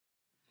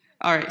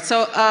All right,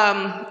 so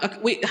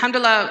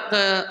alhamdulillah,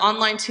 the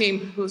online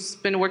team who's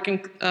been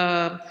working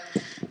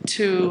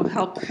to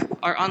help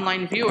our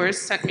online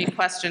viewers sent me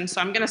questions. So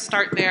I'm going to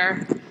start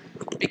there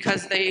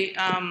because they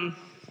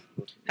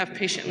have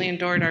patiently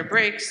endured our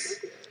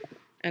breaks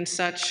and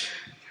such.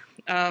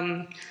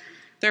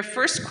 Their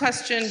first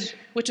question,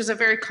 which is a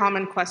very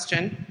common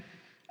question,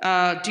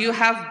 do you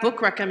have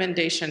book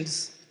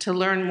recommendations to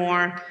learn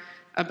more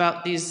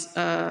about these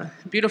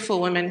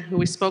beautiful women who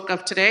we spoke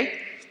of today?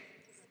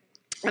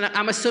 And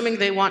I'm assuming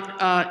they want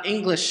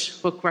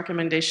English book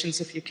recommendations,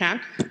 if you can.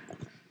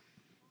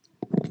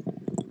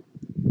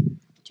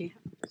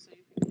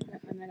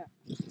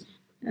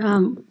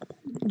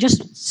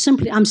 Just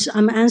simply,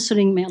 I'm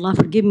answering, may Allah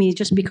forgive me,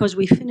 just because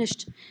we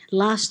finished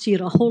last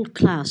year a whole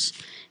class.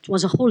 It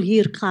was a whole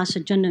year class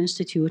at Jannah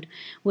Institute,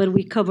 where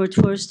we covered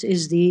first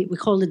is we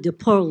call it the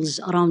pearls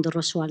around the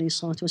Rasul alayhi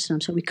salatu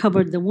wasalam. So we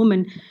covered the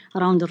women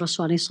around the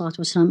Rasul alayhi salatu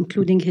wasalam,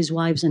 including his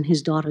wives and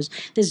his daughters.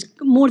 There's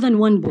more than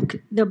one book.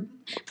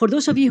 For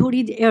those of you who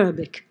read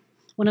Arabic,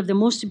 one of the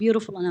most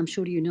beautiful, and I'm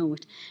sure you know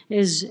it,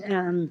 is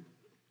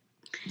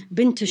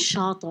بنت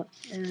الشاطئ,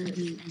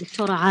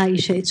 Dr.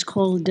 Aisha. It's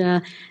called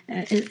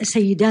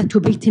سيدات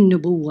بيت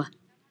النبوة.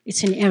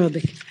 It's in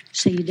Arabic,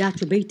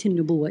 سيدات بيت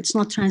النبوة. It's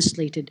not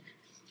translated,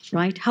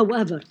 right?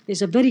 However,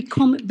 there's a very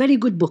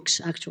good books,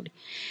 actually.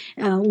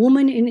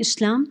 Woman in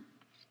Islam,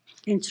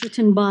 it's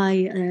written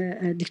by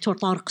Dr.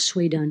 Tariq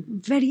Swaydan.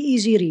 Very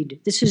easy read.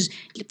 This is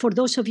for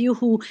those of you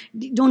who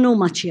don't know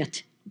much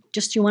yet.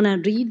 Just you want to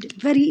read,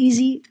 very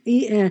easy,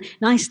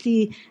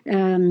 nicely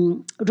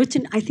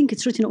written. I think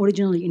it's written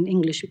originally in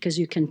English because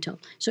you can tell.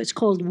 So it's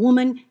called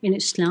Woman in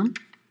Islam.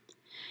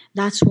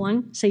 That's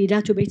one.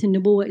 Sayyidatu Bayt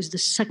al-Nubuwah is the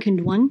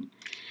second one.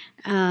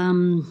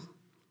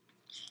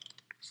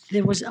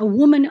 There was a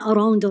woman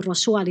around the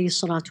Rasul alayhi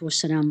salatu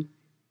wasalam.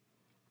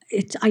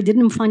 I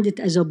didn't find it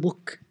as a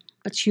book,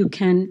 but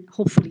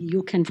hopefully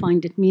you can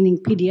find it, meaning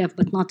PDF,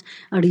 but not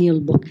a real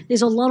book.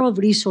 There's a lot of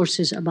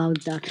resources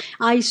about that.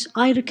 I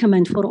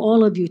recommend for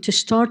all of you to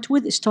start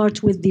with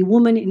The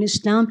Woman in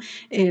Islam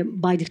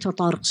by Dr.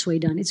 Tariq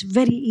Swaydan. It's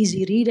very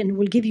easy read and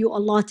will give you a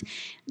lot.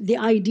 The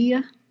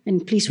idea,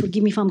 and please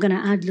forgive me if I'm going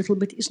to add a little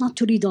bit, is not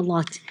to read a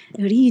lot.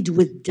 Read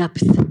with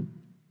depth.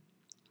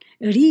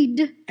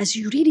 Read as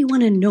you really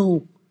want to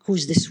know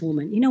who's this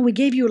woman. You know, we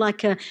gave you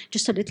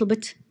just a little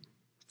bit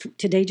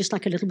today, just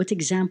like a little bit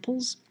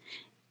examples.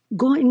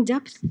 Go in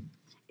depth,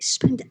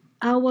 spend an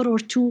hour or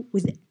two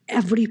with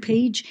every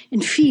page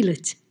and feel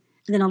it.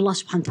 And then Allah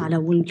subhanahu wa ta'ala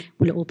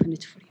will open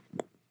it for you.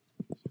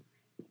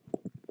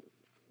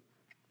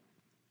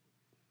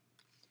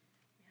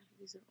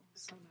 These are all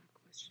Salah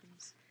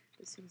questions.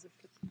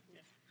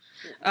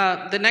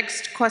 The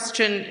next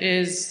question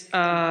is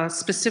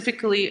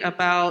specifically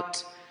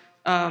about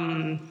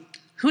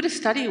who to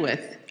study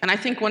with. And I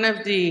think one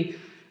of the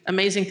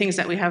amazing things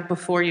that we have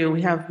before you,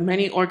 we have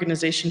many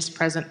organizations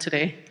present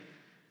today,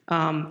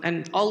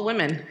 and all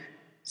women.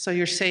 So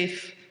you're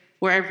safe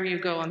wherever you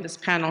go on this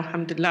panel,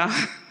 alhamdulillah.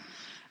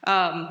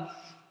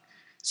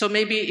 So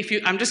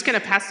maybe I'm just going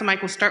to pass the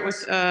mic.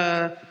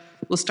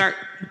 We'll start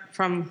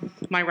from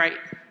my right,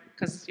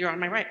 because you're on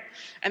my right.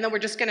 And then we're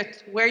just going to,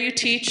 where you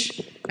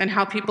teach and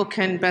how people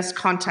can best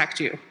contact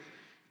you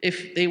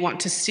if they want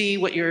to see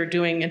what you're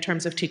doing in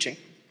terms of teaching.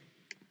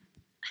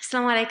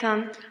 Assalamu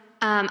alaikum.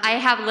 I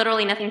have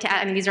literally nothing to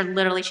add. I mean, these are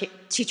literally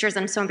teachers.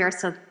 I'm so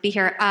embarrassed to be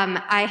here.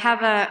 I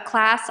have a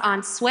class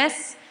on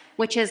Swiss,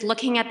 which is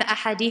looking at the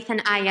ahadith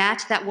and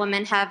ayat that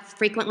women have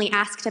frequently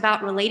asked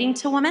about relating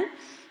to women.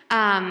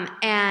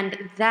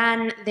 And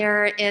then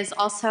there is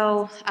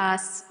also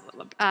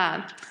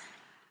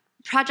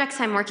projects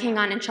I'm working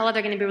on. Inshallah,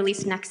 they're going to be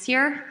released next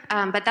year.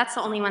 But that's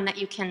the only one that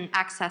you can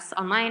access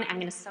online. I'm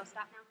going to stop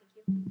now.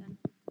 Thank you.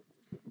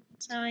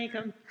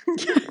 Assalamu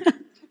alaikum.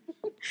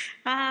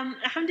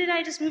 Alhamdulillah,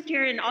 I just moved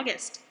here in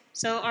August.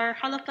 So our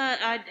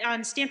halaqah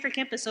on Stanford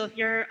campus, so if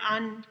you're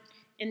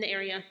in the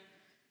area,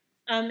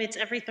 it's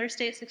every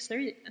Thursday at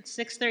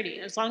 6:30,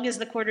 as long as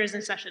the quarter is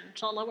in session.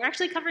 Inshallah, we're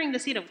actually covering the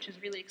Sira, which is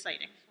really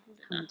exciting.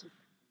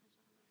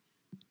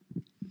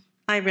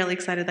 I'm really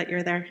excited that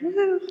you're there.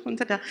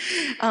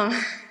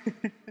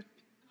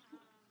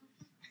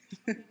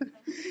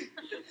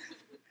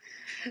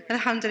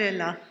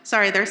 Alhamdulillah.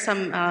 Sorry, there's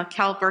some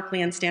Cal,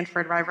 Berkeley, and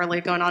Stanford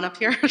rivalry going on up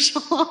here,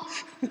 inshallah.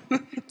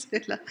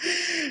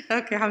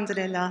 Okay,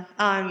 alhamdulillah.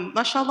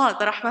 Mashallah,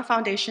 the Rahmah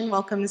Foundation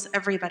welcomes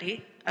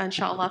everybody,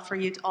 inshallah, for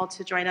you all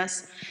to join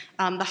us.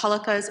 The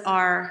halaqas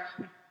are,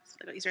 it's a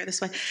little easier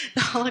this way.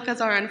 The halaqas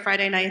are on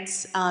Friday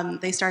nights.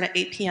 They start at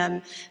 8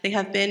 p.m. They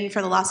have been,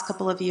 for the last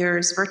couple of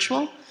years,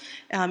 virtual.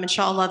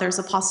 Inshallah, there's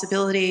a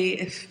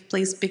possibility,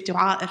 please big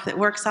dua, if it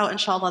works out,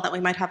 inshallah, that we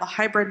might have a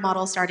hybrid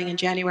model starting in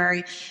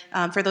January.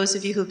 For those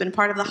of you who've been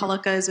part of the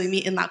halaqas, we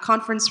meet in that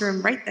conference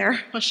room right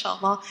there,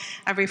 mashallah,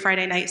 every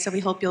Friday night. So we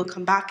hope you'll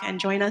come back and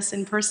join us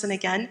in person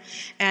again.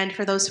 And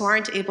for those who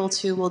aren't able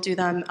to, we'll do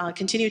them,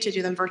 continue to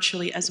do them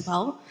virtually as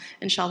well,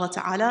 inshallah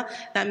ta'ala.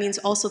 That means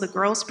also the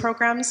girls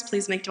programs.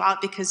 Please make dua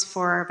hot because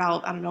for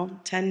about, I don't know,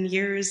 10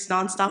 years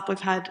nonstop, we've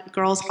had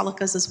girls'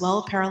 halakas as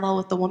well, parallel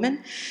with the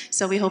women.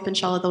 So we hope,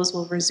 inshallah, those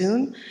will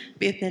resume,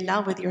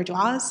 bi'ithnillah, with your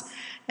du'as.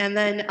 And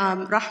then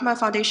Rahma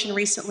Foundation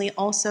recently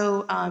also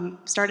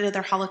started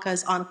their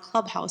halakas on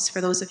Clubhouse,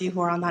 for those of you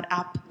who are on that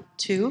app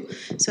too.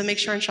 So make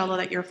sure, inshallah,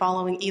 that you're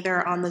following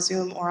either on the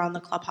Zoom or on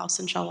the Clubhouse,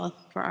 inshallah,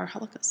 for our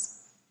halakas.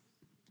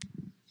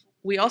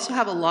 We also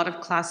have a lot of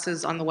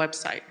classes on the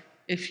website.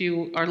 If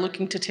you are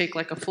looking to take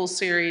like a full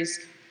series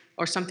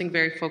or something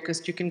very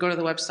focused, you can go to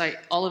the website.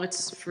 All of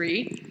it's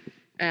free,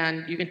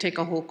 and you can take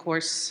a whole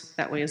course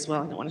that way as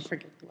well. I don't want to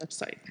forget the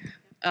website.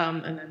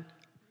 And then,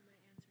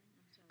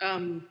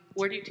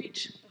 where do you teach?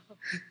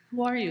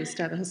 Who are you,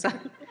 Ustadha?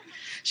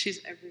 She's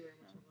everywhere.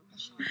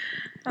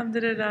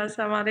 Alhamdulillah.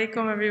 Assalamu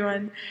alaikum,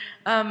 everyone.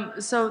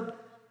 So,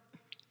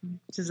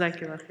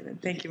 Jazakallah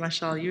khairan. Thank you,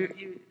 mashallah.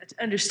 You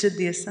understood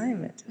the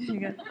assignment. Oh my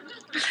God.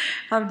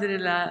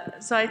 Alhamdulillah.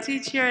 So I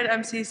teach here at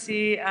MCC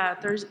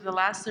the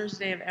last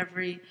Thursday of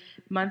every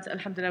month.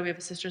 Alhamdulillah, we have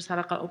a Sisters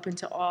Halaqa open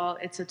to all.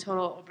 It's a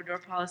total open door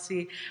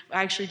policy.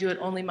 I actually do it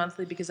only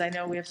monthly because I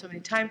know we have so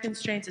many time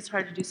constraints. It's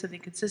hard to do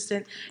something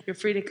consistent. You're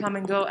free to come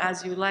and go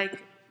as you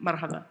like.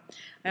 Marhaba.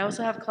 I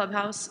also have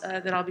Clubhouse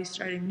that I'll be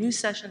starting new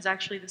sessions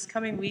actually this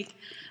coming week.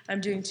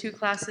 I'm doing 2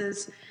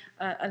 classes,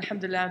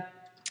 alhamdulillah,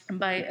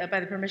 by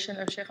the permission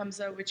of Sheikh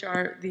Hamza, which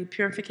are the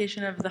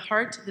purification of the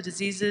heart, the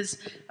diseases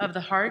of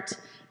the heart,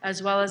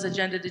 as well as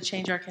Agenda to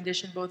Change Our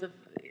Condition. Both of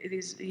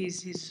these,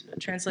 he's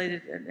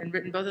translated and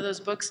written both of those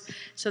books.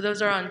 So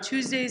those are on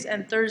Tuesdays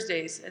and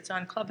Thursdays. It's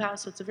on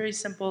Clubhouse, so it's a very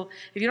simple.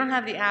 If you don't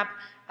have the app,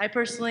 I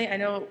personally, I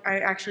know I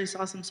actually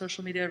saw some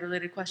social media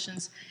related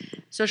questions.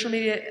 Social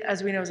media,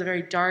 as we know, is a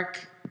very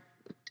dark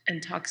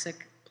and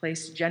toxic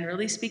place,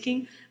 generally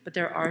speaking, but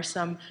there are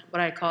some,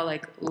 what I call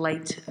like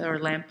light or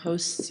lamp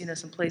posts, you know,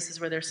 some places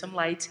where there's some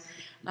light.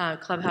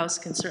 Clubhouse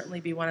can certainly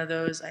be one of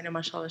those. I know,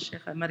 mashallah,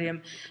 Sheikh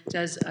Maryam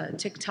does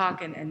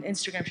TikTok and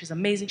Instagram. She's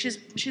amazing.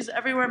 She's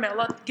everywhere. May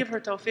Allah give her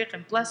tawfiq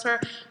and bless her.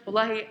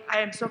 Wallahi, I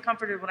am so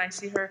comforted when I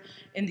see her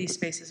in these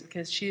spaces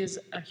because she is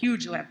a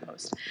huge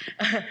lamppost.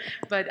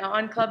 But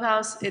on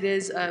Clubhouse, it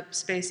is a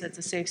space that's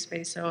a safe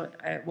space. So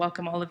I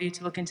welcome all of you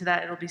to look into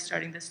that. It'll be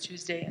starting this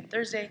Tuesday and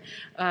Thursday,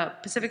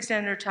 Pacific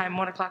Standard Time,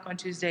 1 o'clock on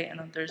Tuesday,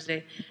 and on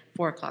Thursday,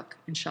 4 o'clock,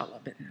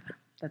 inshallah.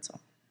 That's all.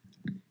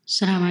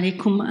 Assalamu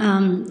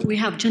alaikum. We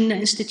have Jannah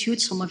Institute.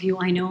 Some of you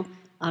I know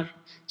are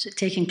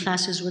taking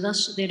classes with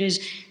us. There is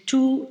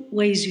 2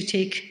 ways you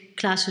take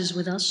classes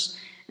with us.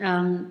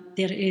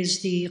 There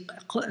is the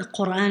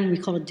Qur'an, we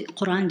call it the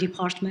Qur'an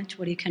department,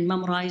 where you can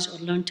memorize or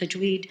learn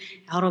tajweed,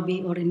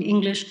 Arabic or in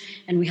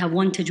English, and we have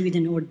 1 tajweed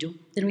in Urdu.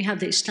 Then we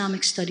have the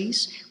Islamic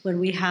studies, where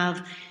we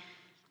have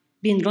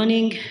been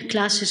running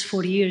classes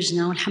for years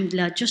now.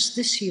 Alhamdulillah, just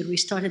this year we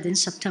started in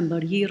September,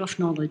 Year of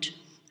Knowledge,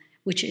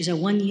 which is a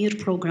 1-year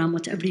program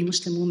what every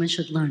Muslim woman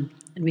should learn.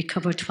 And we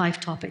covered 5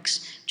 topics,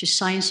 which is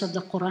science of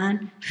the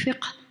Qur'an,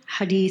 fiqh,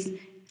 hadith,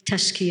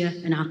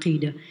 tazkiyah, and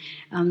aqidah.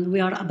 We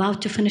are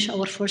about to finish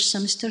our first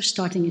semester,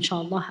 starting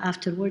inshallah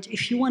afterwards.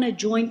 If you want to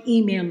join,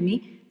 email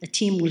me. The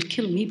team will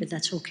kill me, but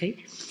that's okay.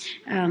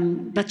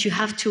 But you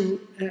have to,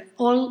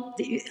 all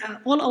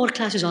our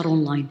classes are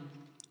online,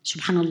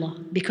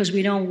 subhanallah, because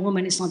we know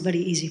women, it's not very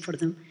easy for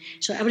them.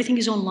 So everything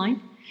is online.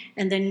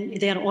 And then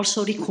they are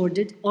also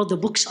recorded. All the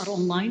books are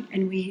online,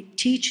 and we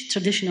teach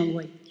traditional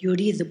way. You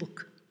read the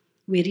book.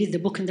 We read the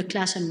book in the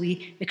class, and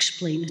we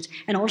explain it.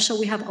 And also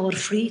we have our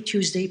free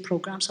Tuesday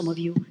program. Some of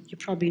you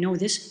probably know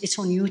this. It's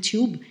on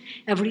YouTube.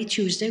 Every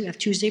Tuesday, we have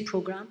Tuesday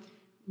program.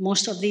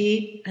 Most of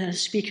the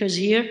speakers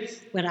here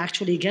were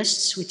actually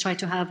guests. We try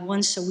to have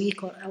once a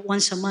week or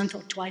once a month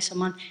or twice a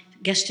month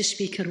guest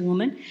speaker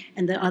woman,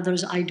 and the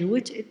others I do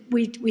it.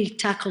 We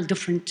tackle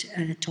different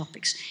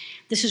topics.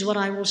 This is what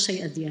I will say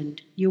at the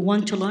end. You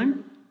want to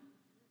learn?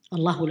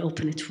 Allah will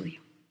open it for you.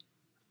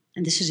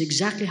 And this is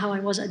exactly how I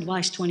was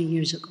advised 20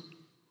 years ago.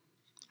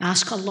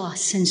 Ask Allah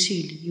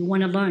sincerely. You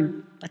want to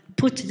learn, but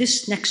put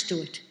this next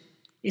to it.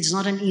 It's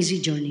not an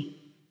easy journey.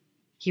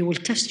 He will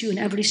test you in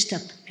every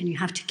step, and you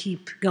have to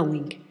keep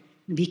going.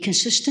 Be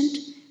consistent,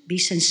 be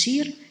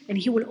sincere, and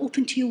He will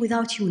open to you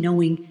without you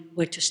knowing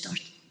where to start.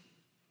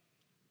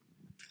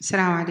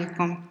 Assalamu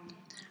alaikum.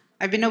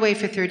 I've been away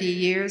for 30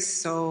 years,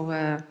 so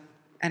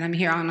and I'm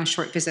here on a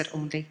short visit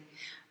only.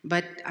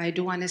 But I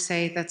do want to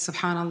say that,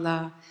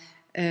 subhanAllah,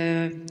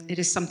 it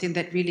is something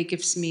that really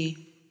gives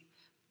me,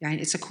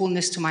 it's a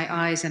coolness to my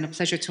eyes and a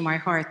pleasure to my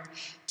heart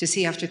to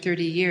see after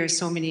 30 years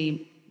so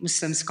many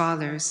Muslim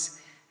scholars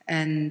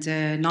and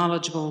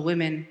knowledgeable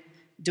women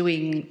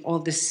doing all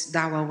this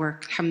da'wah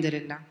work.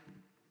 Alhamdulillah.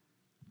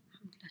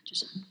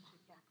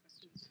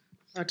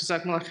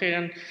 Jazakumullah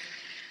khairan.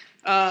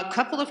 A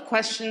couple of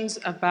questions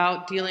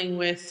about dealing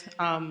with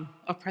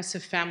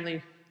oppressive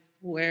family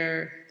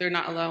where they're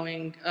not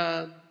allowing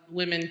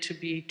women to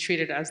be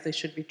treated as they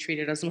should be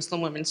treated as Muslim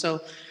women.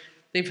 So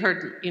they've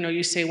heard,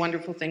 you say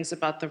wonderful things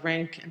about the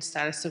rank and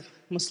status of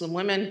Muslim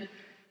women.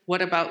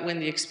 What about when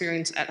the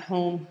experience at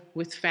home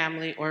with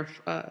family or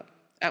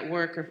at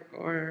work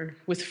or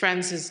with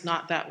friends is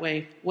not that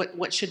way?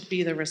 What should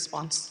be the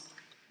response?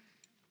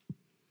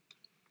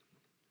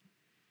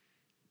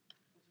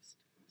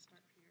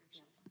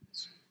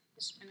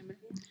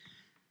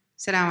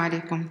 Assalamu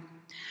alaikum.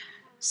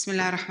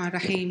 Bismillah ar-Rahman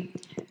ar-Rahim.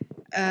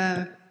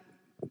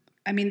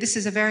 I mean, this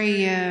is a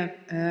very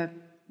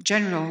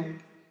general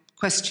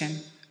question.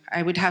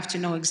 I would have to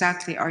know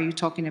exactly, are you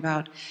talking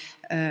about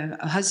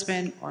a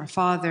husband or a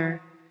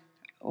father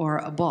or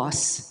a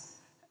boss?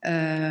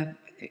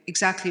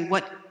 Exactly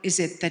what is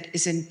it that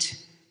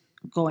isn't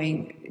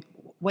going,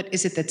 what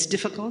is it that's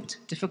difficult?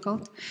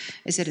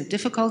 Is it a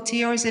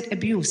difficulty or is it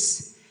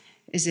abuse?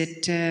 Is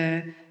it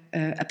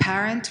a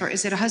parent or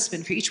is it a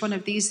husband? For each one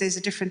of these, there's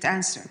a different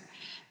answer.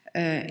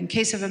 In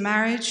case of a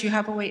marriage, you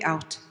have a way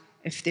out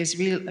if there's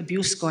real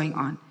abuse going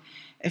on.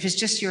 If it's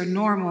just your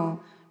normal,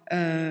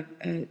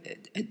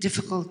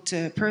 difficult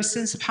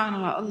person,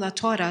 subhanAllah, Allah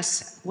taught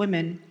us,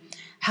 women,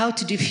 how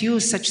to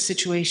diffuse such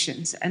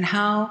situations and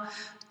how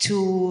to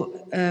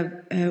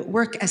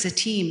work as a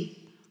team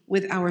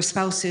with our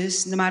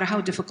spouses, no matter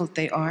how difficult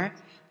they are,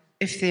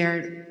 if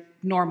they're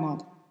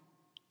normal,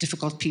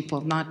 difficult people,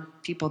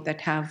 not people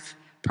that have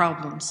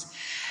problems.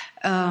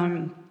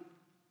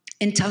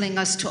 In telling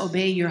us to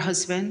obey your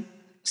husband,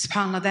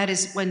 subhanAllah, that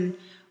is when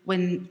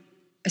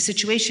a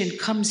situation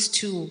comes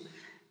to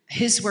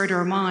his word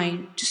or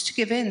mine, just to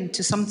give in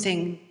to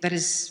something that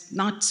is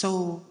not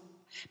so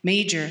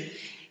major,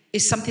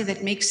 is something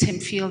that makes him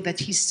feel that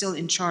he's still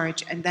in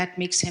charge, and that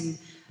makes him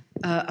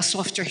a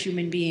softer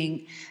human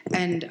being,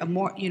 and a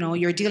more,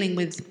 you're dealing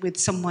with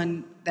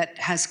someone that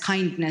has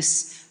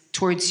kindness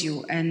towards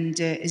you and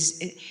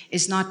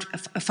is not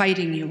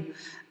fighting you.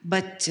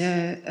 But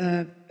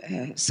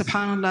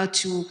subhanAllah,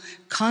 to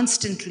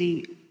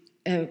constantly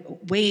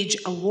wage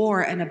a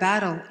war and a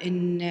battle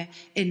in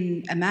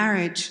a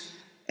marriage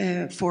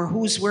for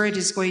whose word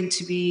is going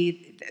to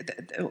be,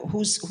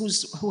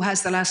 who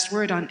has the last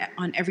word on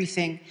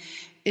everything,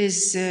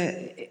 is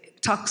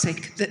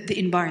toxic. The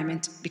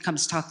environment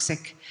becomes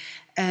toxic,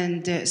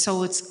 and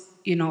so it's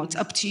it's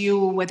up to you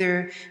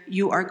whether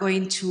you are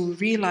going to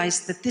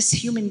realize that this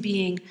human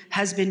being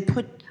has been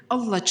put.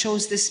 Allah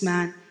chose this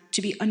man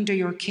to be under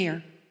your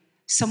care.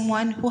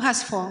 Someone who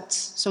has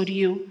faults, so do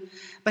you,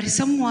 but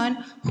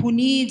someone who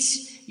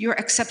needs your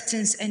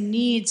acceptance and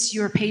needs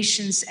your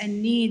patience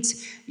and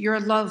needs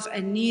your love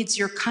and needs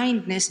your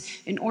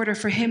kindness in order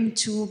for him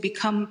to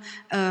become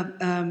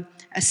a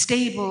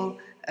stable,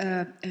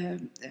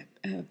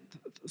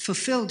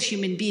 fulfilled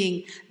human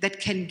being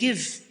that can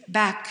give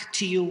back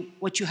to you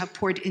what you have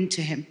poured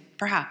into him.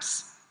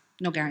 Perhaps,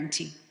 no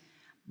guarantee.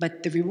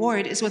 But the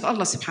reward is with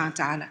Allah subhanahu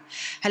wa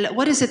ta'ala.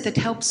 What is it that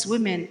helps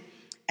women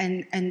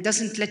and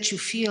doesn't let you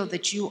feel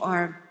that you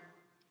are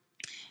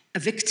a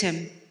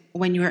victim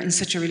when you are in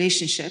such a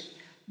relationship?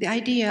 The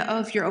idea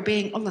of you're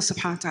obeying Allah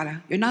subhanahu wa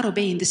ta'ala. You're not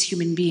obeying this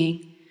human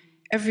being.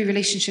 Every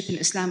relationship in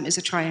Islam is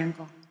a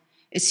triangle.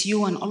 It's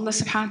you and Allah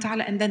subhanahu wa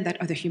ta'ala and then that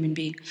other human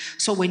being.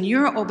 So when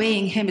you're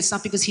obeying him, it's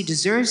not because he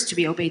deserves to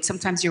be obeyed.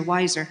 Sometimes you're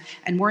wiser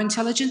and more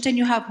intelligent and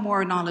you have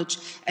more knowledge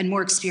and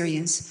more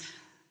experience.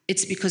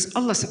 It's because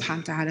Allah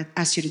subhanahu wa ta'ala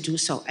asks you to do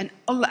so. And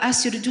Allah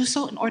asks you to do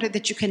so in order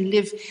that you can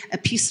live a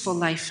peaceful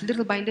life.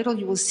 Little by little,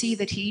 you will see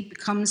that he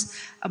becomes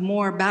a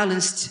more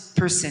balanced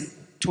person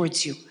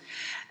towards you.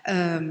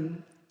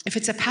 If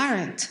it's a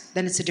parent,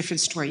 then it's a different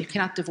story. You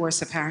cannot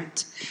divorce a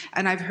parent.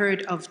 And I've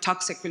heard of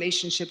toxic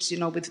relationships,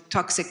 with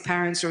toxic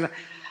parents. Or,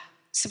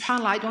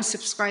 subhanAllah, I don't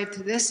subscribe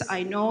to this.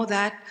 I know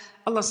that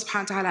Allah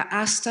subhanahu wa ta'ala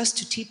asked us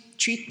to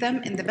treat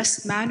them in the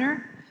best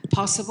manner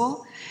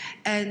possible,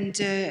 and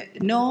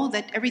know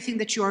that everything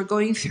that you are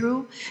going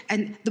through,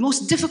 and the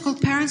most difficult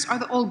parents are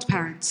the old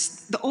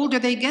parents. The older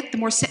they get, the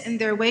more set in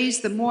their ways,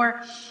 the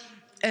more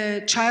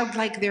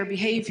childlike their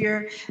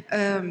behavior.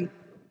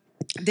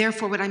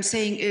 Therefore, what I'm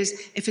saying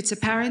is, if it's a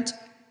parent,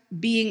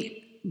 being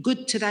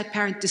good to that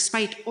parent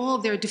despite all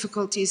their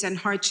difficulties and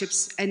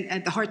hardships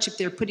and the hardship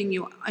they're putting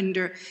you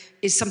under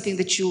is something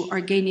that you are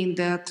gaining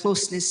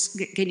closeness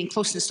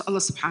to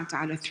Allah subhanahu wa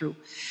ta'ala through.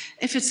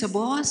 If it's a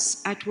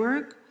boss at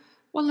work,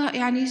 wallah,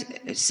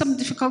 some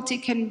difficulty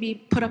can be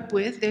put up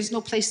with. There's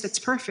no place that's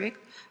perfect,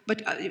 but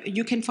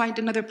you can find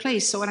another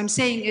place. So what I'm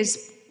saying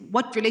is,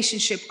 what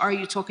relationship are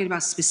you talking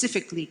about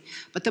specifically?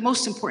 But the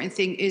most important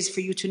thing is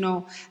for you to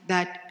know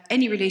that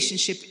any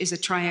relationship is a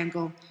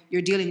triangle.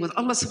 You're dealing with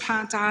Allah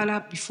subhanahu wa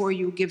ta'ala before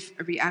you give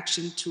a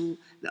reaction to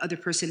the other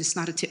person. It's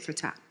not a tit for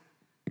tat.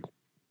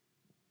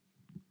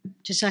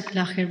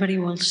 Jazakallah khair, very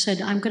well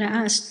said. I'm going to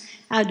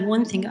add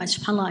one thing.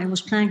 SubhanAllah, I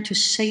was planning to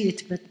say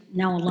it, but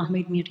now Allah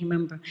made me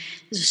remember.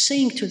 There's a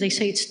saying they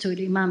say it's to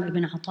Imam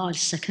Ibn Ata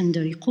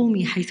al-Sakandari,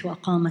 قُومِي حَيْثُ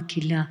أَقَامَكِ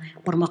اللَّهُ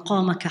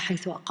وَمَقَامَكَ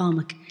حَيْثُ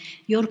أَقَامَكَ.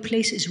 Your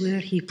place is where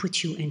he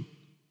put you in.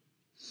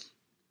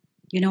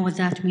 You know what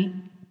that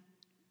means?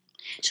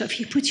 So if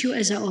he put you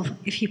as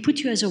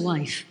a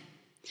wife,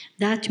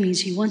 that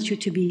means he wants you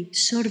to be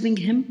serving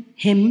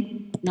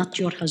him, not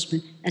your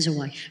husband, as a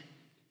wife.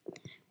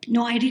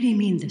 No, I really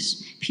mean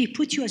this. If he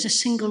put you as a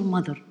single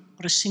mother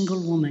or a single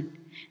woman,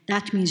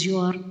 that means you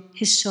are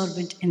his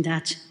servant in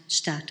that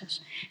status.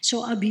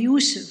 So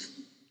abusive,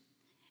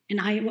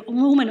 and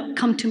women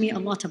come to me a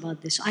lot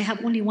about this. I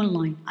have only one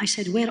line. I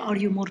said, where are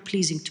you more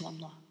pleasing to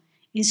Allah?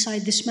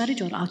 Inside this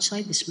marriage or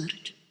outside this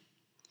marriage?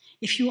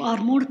 If you are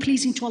more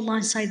pleasing to Allah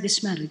inside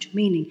this marriage,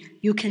 meaning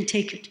you can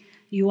take it,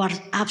 you are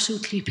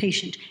absolutely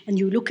patient, and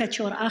you look at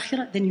your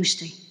akhirah, then you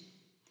stay.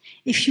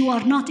 If you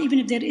are not, even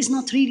if there is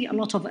not really a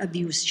lot of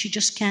abuse, she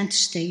just can't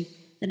stay,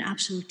 then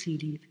absolutely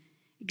leave.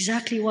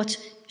 Exactly what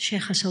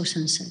Sheikh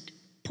Hassan said.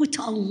 Put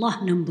Allah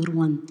number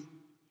one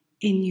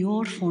in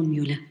your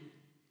formula.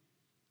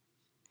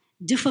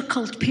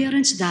 Difficult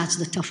parents, that's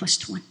the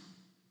toughest one.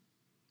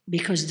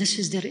 Because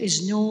there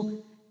is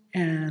no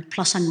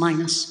plus and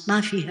minus.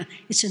 ما فيها.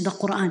 It's in the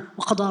Qur'an.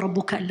 وَقَضَى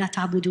رَبُّكَ أَلَّا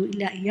تَعْبُدُوا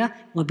إِلَّا إِيَّاهُ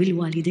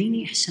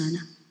وَبِالْوَالِدَيْنِ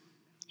إِحْسَانًا.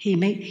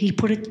 He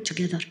put it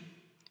together.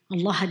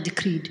 Allah had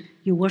decreed,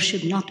 you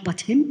worship not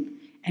but Him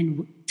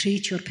and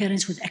treat your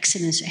parents with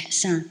excellence,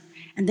 ihsan.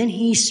 And then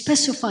He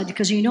specified,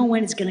 because you know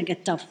when it's going to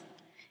get tough.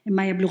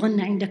 إِمَّا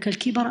يَبْلُغَنَّ عِنْدَكَ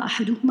الْكِبَرَ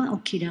أَحَدُهُمَا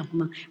أَوْ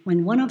كِلَاهُمَا.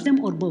 When one of them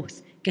or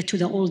both get to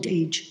the old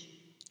age,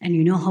 and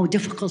you know how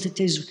difficult it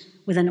is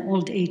with an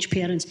old age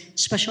parents,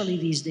 especially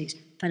these days.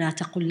 فَلَا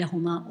تَقُلْ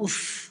لَهُمَا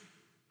أُفْ.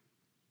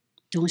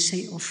 Don't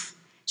say uff.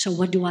 So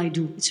what do?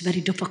 It's very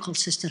difficult,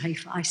 Sister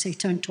Haifa. I say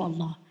turn to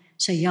Allah.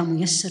 Say, Ya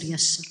Muyassir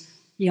Yassir.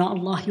 Ya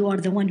Allah, you are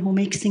the one who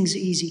makes things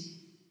easy.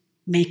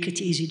 Make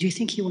it easy. Do you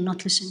think He will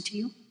not listen to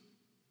you?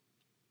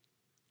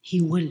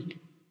 He will.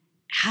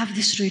 Have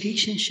this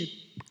relationship.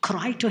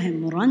 Cry to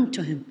Him, run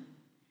to Him.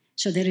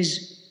 So there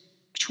is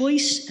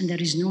choice and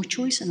there is no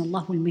choice, and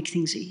Allah will make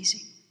things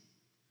easy.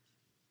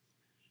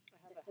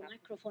 The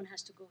microphone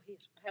has to go here.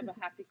 I have a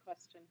happy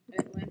question.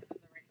 It landed on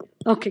the right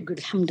hand. Okay, good.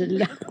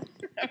 Alhamdulillah. So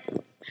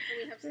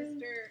we have Sister,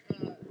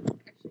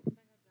 actually, can I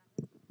have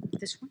that one?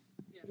 This one?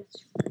 Yeah.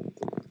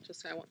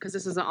 Just because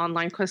this is an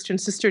online question.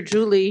 Sister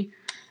Julie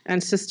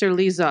and Sister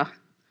Lisa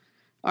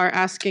are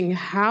asking,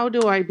 how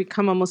do I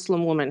become a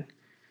Muslim woman?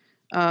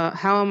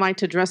 How am I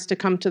to dress to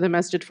come to the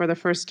masjid for the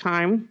first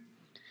time?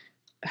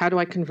 How do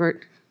I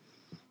convert?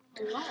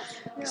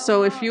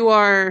 So if you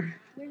are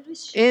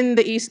in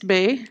the East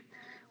Bay,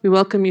 we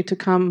welcome you to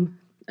come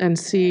and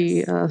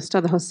see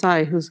Ustadha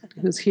Hosai,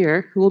 who's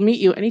here, who will meet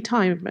you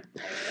anytime,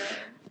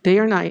 day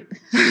or night.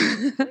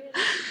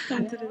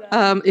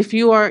 If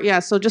you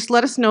are, so just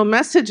let us know,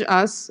 message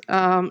us,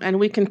 and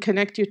we can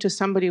connect you to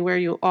somebody where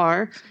you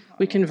are.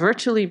 We can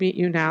virtually meet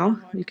you now.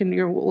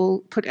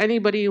 We'll put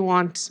anybody you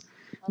want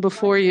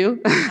before you.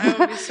 I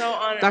would be so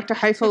honored. Dr.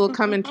 Haifa will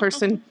come in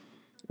person.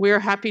 We are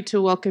happy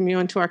to welcome you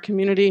into our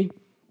community.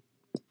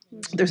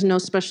 There's no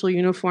special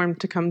uniform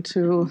to come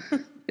to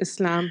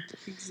Islam.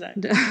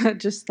 Exactly.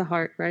 Just the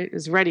heart, right,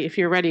 is ready. If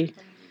you're ready,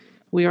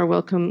 we are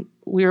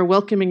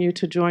welcoming you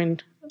to join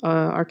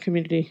our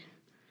community.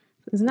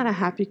 Isn't that a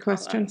happy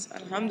question?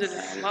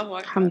 Alhamdulillah. Allahu Akbar.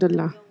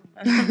 Alhamdulillah.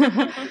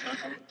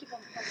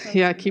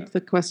 Yeah, keep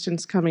the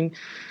questions coming.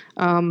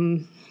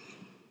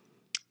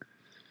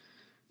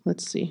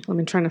 Let's see.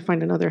 I'm trying to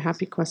find another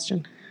happy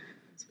question.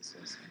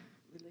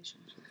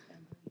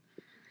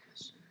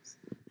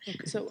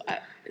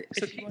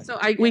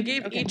 We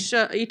gave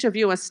each of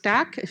you a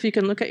stack. If you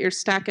can look at your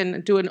stack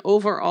and do an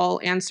overall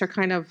answer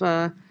kind of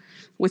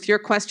with your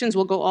questions,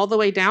 we'll go all the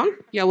way down.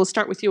 Yeah, we'll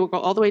start with you. We'll go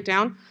all the way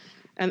down,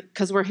 and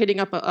because we're hitting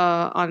up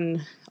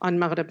on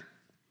Maghrib.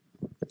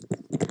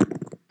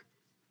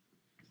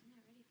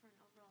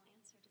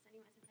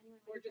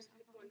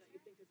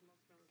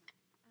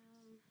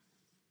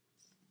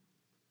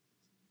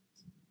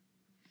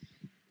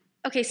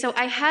 Okay, so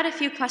I had a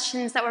few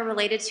questions that were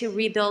related to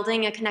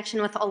rebuilding a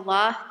connection with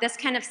Allah. This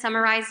kind of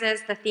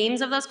summarizes the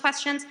themes of those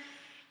questions.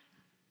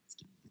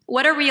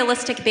 What are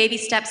realistic baby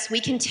steps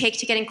we can take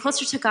to getting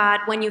closer to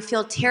God when you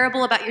feel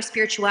terrible about your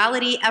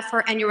spirituality,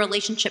 effort, and your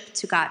relationship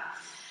to God?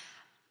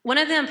 One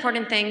of the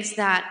important things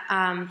that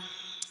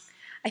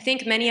I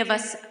think many of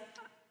us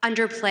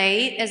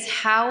underplay is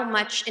how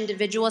much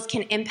individuals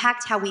can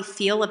impact how we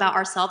feel about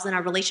ourselves and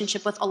our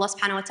relationship with Allah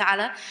subhanahu wa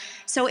ta'ala.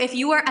 So if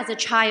you are, as a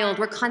child,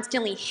 were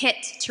constantly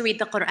hit to read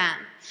the Qur'an,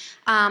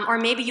 or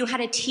maybe you had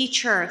a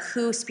teacher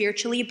who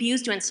spiritually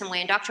abused you in some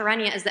way, and Dr.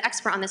 Rania is the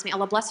expert on this, may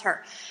Allah bless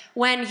her.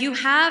 When you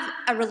have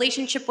a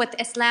relationship with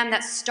Islam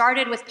that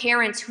started with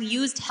parents who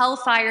used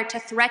hellfire to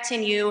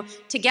threaten you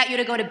to get you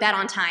to go to bed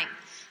on time,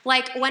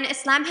 like when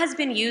Islam has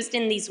been used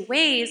in these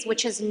ways,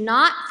 which is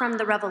not from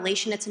the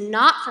revelation, it's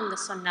not from the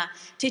sunnah,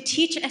 to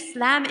teach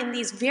Islam in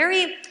these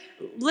very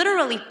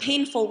literally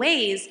painful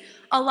ways,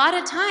 a lot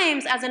of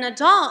times as an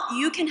adult,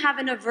 you can have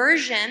an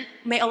aversion,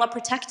 may Allah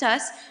protect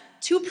us,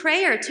 to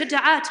prayer, to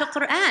dua, to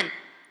Qur'an.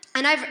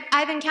 And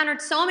I've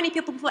encountered so many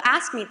people who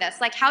ask me this,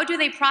 like how do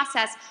they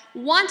process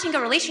wanting a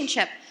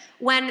relationship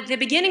when the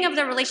beginning of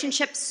the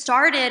relationship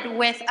started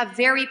with a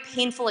very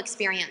painful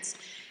experience?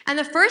 And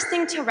the first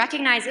thing to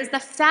recognize is the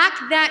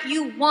fact that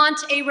you want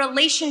a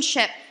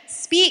relationship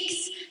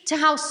speaks to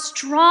how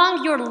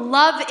strong your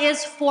love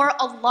is for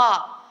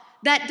Allah.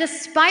 That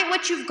despite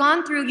what you've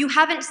gone through, you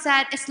haven't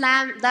said,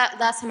 Islam, la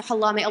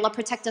samahullah, may Allah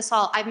protect us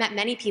all. I've met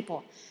many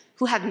people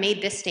who have made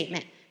this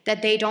statement,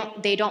 that they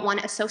don't want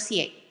to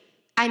associate.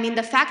 I mean,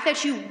 the fact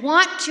that you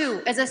want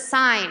to is a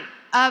sign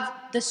of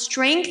the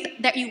strength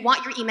that you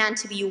want your iman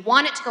to be. You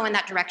want it to go in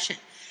that direction.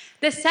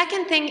 The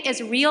second thing is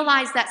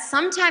realize that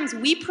sometimes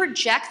we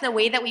project the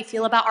way that we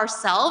feel about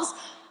ourselves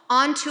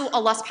onto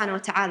Allah subhanahu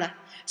wa ta'ala.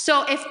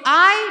 So if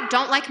I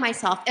don't like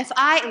myself, if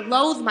I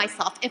loathe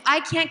myself, if I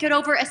can't get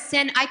over a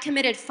sin I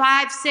committed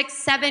 5, 6,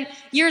 7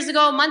 years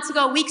ago, months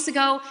ago, weeks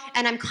ago,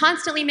 and I'm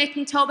constantly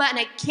making tawbah, and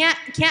I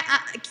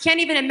can't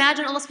even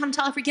imagine Allah subhanahu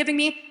wa ta'ala forgiving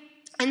me,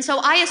 and so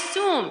I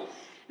assume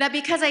that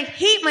because I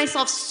hate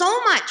myself so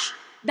much,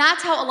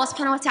 that's how Allah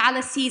subhanahu wa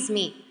ta'ala sees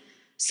me.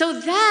 So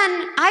then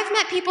I've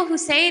met people who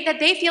say that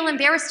they feel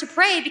embarrassed to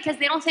pray because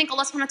they don't think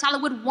Allah subhanahu wa ta'ala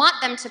would want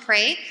them to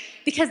pray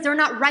because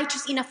they're not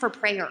righteous enough for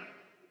prayer.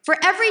 For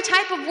every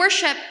type of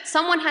worship,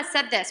 someone has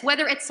said this,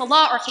 whether it's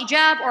salah or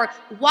hijab or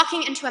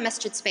walking into a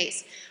masjid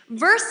space.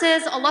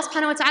 Versus Allah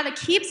subhanahu wa ta'ala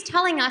keeps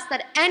telling us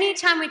that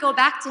anytime we go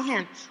back to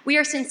Him, we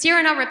are sincere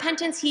in our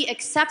repentance, He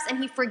accepts and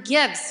He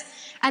forgives.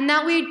 And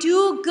that we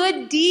do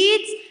good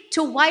deeds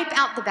to wipe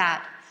out the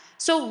bad.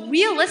 So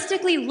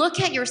realistically look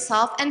at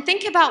yourself and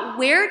think about,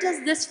 where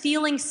does this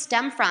feeling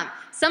stem from?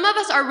 Some of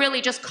us are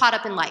really just caught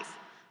up in life.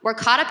 We're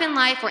caught up in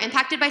life, we're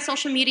impacted by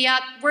social media,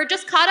 we're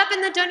just caught up in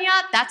the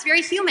dunya, that's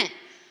very human.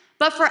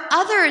 But for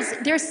others,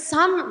 there's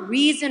some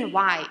reason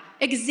why.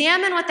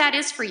 Examine what that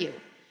is for you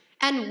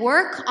and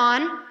work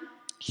on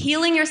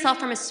healing yourself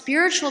from a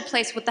spiritual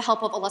place with the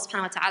help of Allah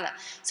subhanahu wa ta'ala.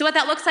 So what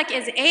that looks like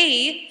is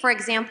for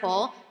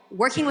example,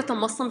 working with a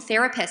Muslim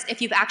therapist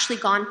if you've actually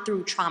gone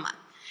through trauma.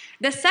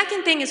 The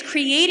second thing is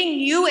creating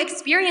new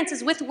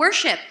experiences with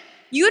worship.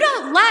 You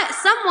don't let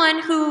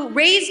someone who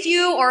raised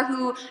you, or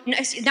who,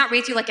 not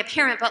raised you like a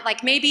parent, but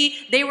like maybe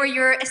they were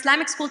your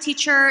Islamic school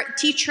teacher,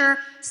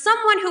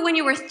 someone who when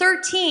you were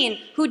 13,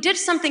 who did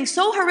something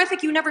so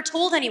horrific you never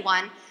told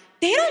anyone,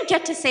 they don't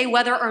get to say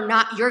whether or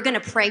not you're gonna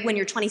pray when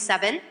you're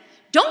 27.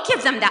 Don't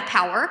give them that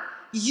power.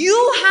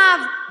 You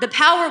have the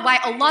power by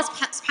Allah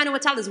subhanahu wa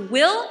ta'ala's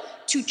will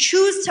to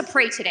choose to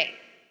pray today.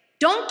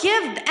 Don't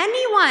give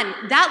anyone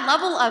that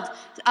level of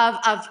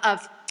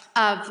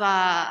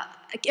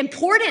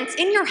importance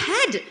in your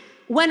head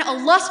when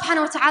Allah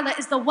subhanahu wa ta'ala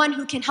is the one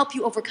who can help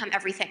you overcome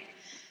everything.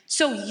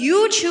 So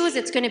you choose,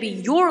 it's going to be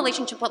your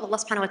relationship with Allah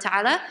subhanahu wa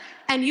ta'ala,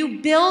 and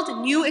you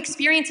build new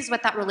experiences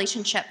with that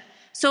relationship.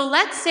 So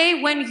let's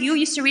say when you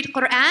used to read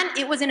Qur'an,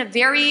 it was in a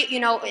very,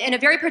 in a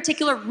very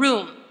particular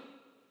room.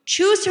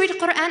 Choose to read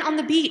Qur'an on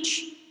the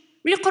beach.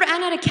 Read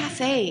Qur'an at a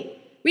cafe.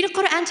 Read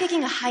Qur'an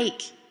taking a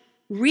hike.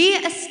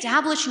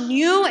 Re-establish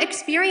new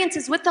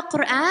experiences with the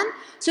Qur'an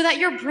so that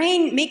your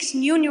brain makes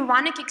new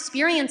neuronic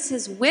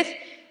experiences with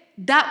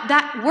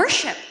that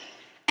worship.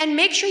 And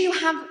make sure you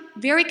have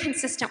very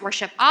consistent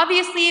worship.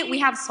 Obviously, we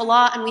have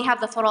salah and we have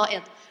the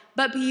fara'id.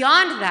 But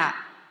beyond that,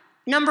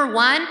 number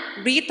one,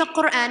 read the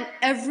Qur'an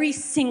every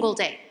single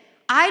day.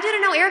 I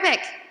didn't know Arabic.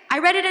 I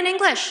read it in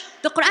English.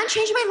 The Qur'an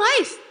changed my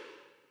life.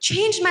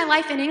 Changed my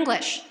life in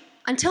English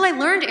until I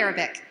learned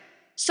Arabic.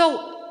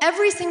 So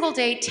every single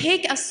day,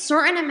 take a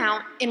certain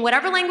amount in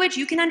whatever language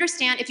you can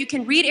understand. If you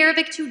can read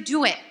Arabic too,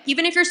 do it.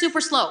 Even if you're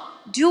super slow,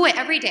 do it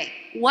every day.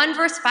 1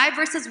 verse, 5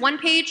 verses, 1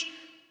 page,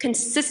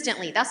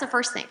 consistently. That's the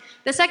first thing.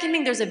 The second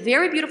thing, there's a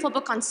very beautiful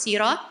book on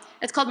Seerah.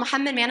 It's called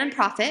Muhammad, Man and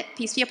Prophet,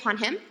 peace be upon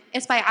him.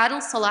 It's by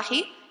Adil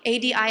Salahi,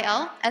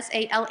 Adilsalhi.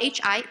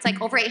 It's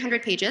like over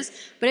 800 pages,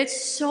 but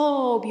it's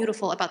so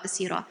beautiful about the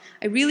Seerah.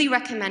 I really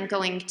recommend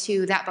going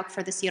to that book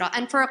for the Seerah.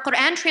 And for a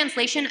Qur'an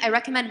translation, I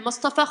recommend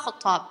Mustafa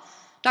Khattab.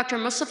 Dr.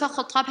 Mustafa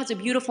Khattab has a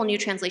beautiful new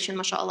translation,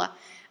 mashallah.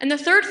 And the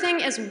third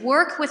thing is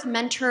work with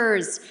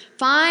mentors.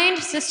 Find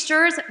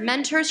sisters,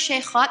 mentors,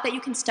 shaykhat that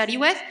you can study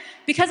with,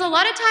 because a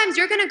lot of times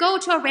you're gonna go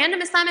to a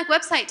random Islamic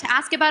website to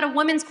ask about a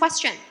woman's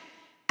question,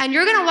 and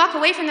you're gonna walk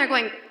away from there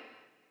going,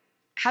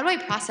 how do I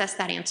process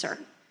that answer?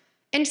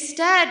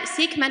 Instead,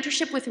 seek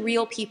mentorship with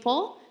real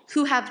people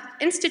who have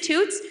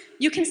institutes.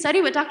 You can study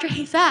with Dr.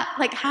 Haifa.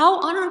 Like, how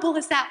honorable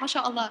is that,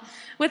 mashallah?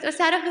 With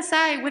Ustadha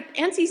Husay, with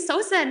Ansi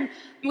Sosan,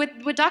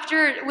 with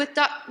Dr.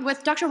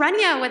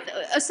 Rania, with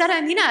Ustadha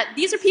Amina.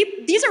 These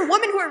are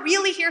women who are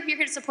really here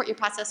to support your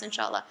process,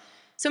 inshallah.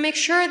 So make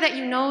sure that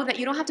you know that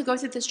you don't have to go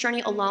through this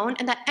journey alone,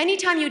 and that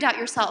anytime you doubt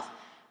yourself,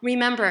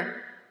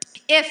 remember,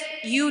 if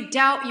you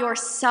doubt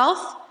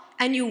yourself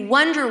and you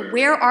wonder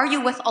where are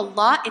you with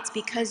Allah, it's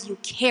because you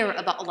care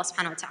about Allah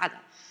subhanahu wa ta'ala.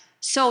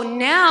 So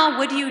now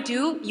what do?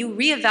 You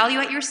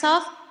reevaluate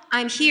yourself.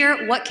 I'm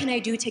here, what can I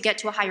do to get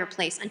to a higher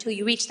place? Until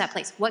you reach that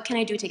place, what can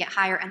I do to get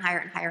higher and higher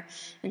and higher?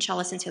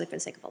 Inshallah, sincerely for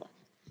the sake of Allah.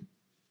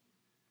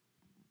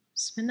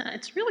 Bismillah,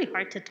 it's really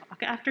hard to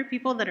talk after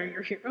people that are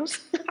your heroes.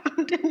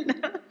 Well,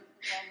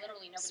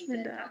 literally nobody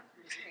did talk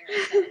from his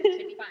parents, so it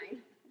should be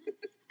fine.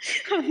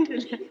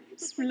 Alhamdulillah.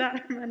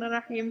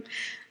 Bismillahirrahmanirrahim.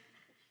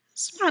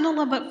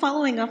 SubhanAllah, but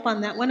following up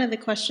on that, one of the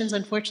questions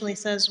unfortunately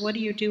says, what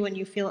do you do when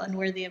you feel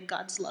unworthy of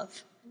God's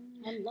love?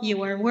 Allah.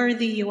 You are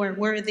worthy, you are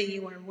worthy,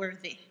 you are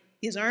worthy.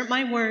 These aren't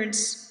my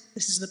words.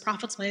 This is the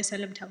Prophet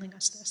ﷺ telling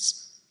us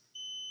this.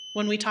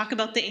 When we talk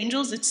about the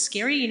angels, it's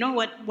scary. You know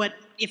what?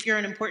 If you're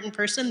an important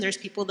person, there's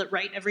people that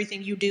write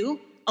everything you do.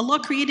 Allah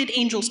created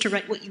angels to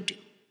write what you do.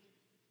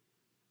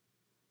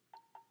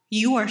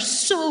 You are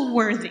so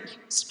worthy.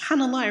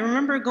 SubhanAllah, I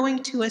remember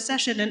going to a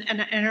session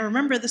and I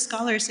remember the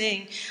scholar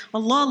saying,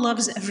 Allah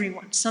loves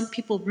everyone. Some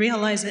people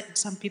realize it and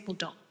some people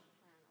don't.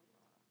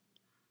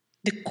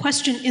 The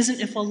question isn't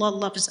if Allah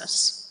loves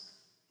us.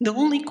 The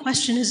only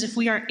question is if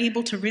we are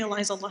able to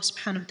realize Allah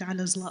subhanahu wa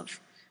ta'ala's love.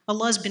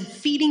 Allah has been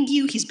feeding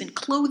you, He's been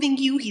clothing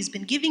you, He's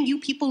been giving you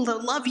people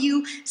that love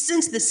you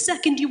since the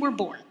second you were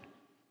born.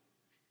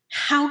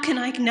 How can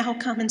I now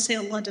come and say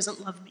Allah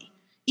doesn't love me?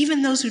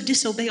 Even those who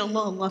disobey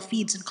Allah, Allah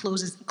feeds and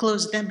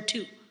clothes them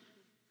too.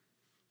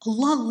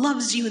 Allah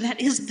loves you, that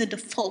is the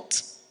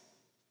default.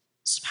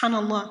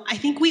 SubhanAllah. I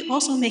think we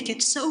also make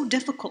it so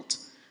difficult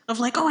of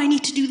like, oh, I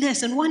need to do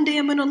this, and one day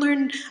I'm going to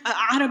learn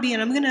Arabic,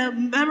 and I'm going to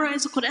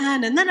memorize the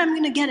Qur'an, and then I'm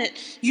going to get it.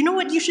 You know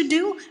what you should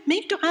do?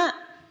 Make dua.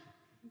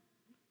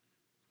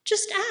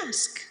 Just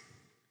ask.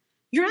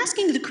 You're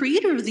asking the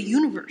creator of the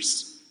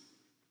universe.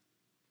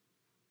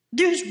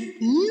 There's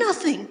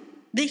nothing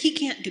that He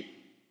can't do.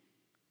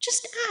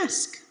 Just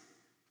ask.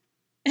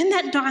 And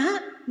that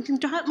dua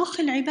mukh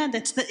al-ibad,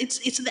 it's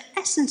the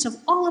essence of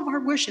all of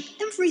our worship.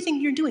 Everything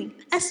you're doing,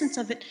 the essence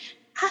of it.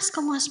 Ask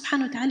Allah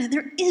subhanahu wa ta'ala.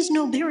 There is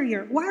no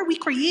barrier. Why are we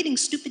creating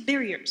stupid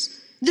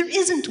barriers? There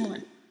isn't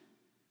one.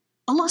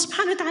 Allah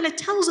subhanahu wa ta'ala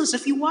tells us,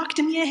 if you walk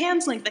to me a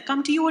hand's length, I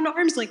come to you an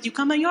arm's length. You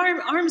come a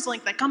arm's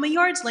length, I come a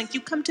yard's length.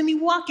 You come to me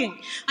walking,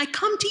 I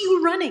come to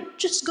you running.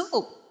 Just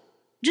go.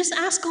 Just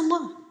ask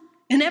Allah.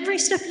 And every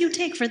step you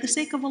take for the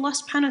sake of Allah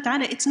subhanahu wa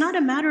ta'ala, it's not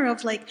a matter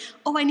of like,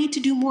 oh, I need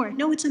to do more.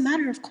 No, it's a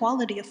matter of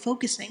quality, of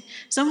focusing.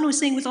 Someone was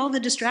saying with all the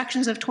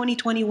distractions of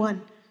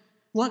 2021,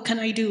 what can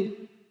I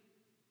do?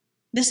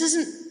 This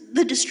isn't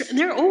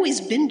there have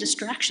always been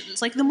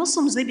distractions. Like the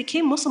Muslims, they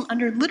became Muslim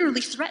under literally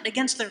threat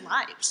against their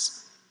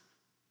lives.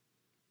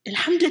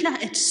 Alhamdulillah,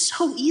 it's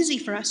so easy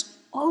for us.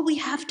 All we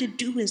have to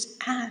do is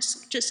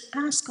ask. Just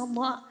ask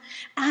Allah.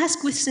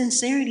 Ask with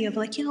sincerity of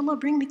like, Ya Allah,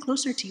 bring me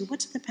closer to you.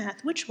 What's the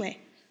path? Which way?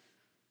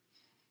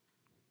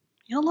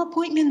 Ya Allah,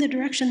 point me in the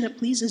direction that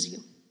pleases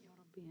you.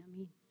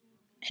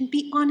 And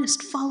be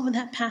honest, follow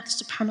that path,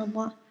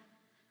 subhanAllah.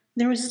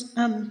 There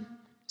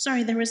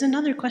was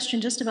another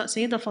question just about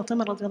Sayyidah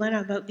Fatima radiallahu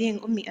anha, about being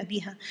Ummi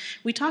Abiha.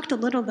 We talked a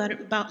little bit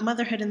about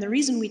motherhood, and the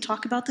reason we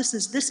talk about this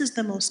is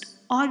the most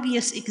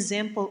obvious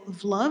example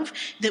of love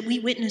that we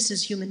witness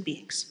as human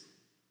beings.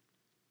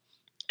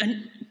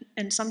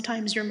 And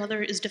sometimes your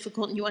mother is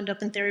difficult and you end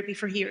up in therapy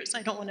for years.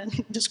 I don't want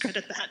to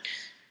discredit that.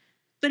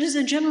 But as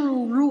a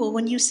general rule,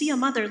 when you see a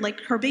mother,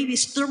 like her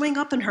baby's throwing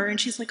up in her and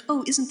she's like,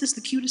 oh, isn't this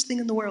the cutest thing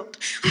in the world?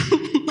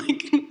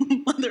 Like,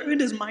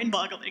 motherhood is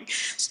mind-boggling.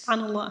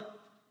 SubhanAllah.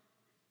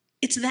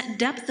 It's that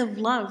depth of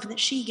love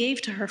that she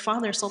gave to her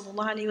father, sallallahu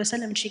alaihi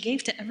wasallam, and she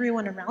gave to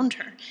everyone around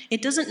her.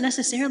 It doesn't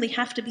necessarily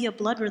have to be a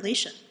blood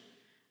relation.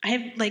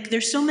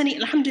 There's so many,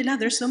 alhamdulillah,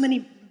 there's so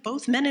many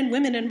both men and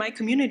women in my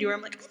community where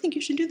I'm like, I think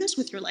you should do this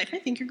with your life. I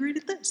think you're great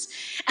at this.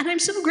 And I'm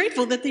so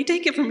grateful that they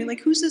take it from me.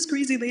 Like, who's this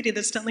crazy lady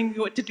that's telling me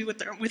what to do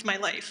with my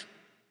life?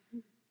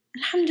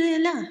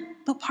 Alhamdulillah.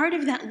 But part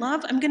of that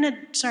love, I'm gonna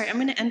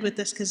end with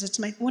this because it's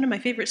one of my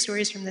favorite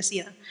stories from this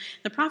year.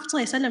 The Prophet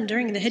ﷺ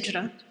during the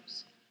Hijrah,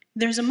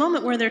 there's a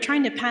moment where they're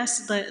trying to pass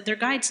their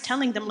guides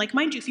telling them, like,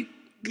 mind you,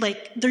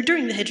 they're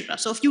during the Hijrah,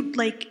 so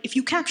if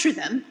you capture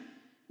them,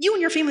 you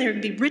and your family are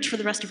gonna be rich for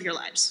the rest of your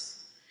lives.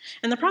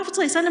 And the Prophet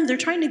ﷺ, they're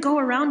trying to go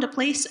around a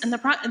place, and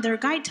their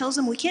guide tells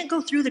them, we can't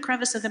go through the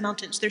crevice of the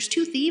mountains. There's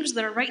 2 thieves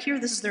that are right here,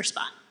 this is their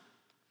spot.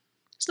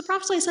 So the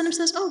Prophet ﷺ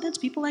says, oh, that's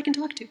people I can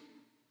talk to.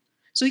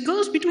 So he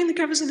goes between the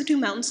crevice of the 2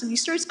 mountains and he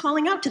starts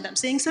calling out to them,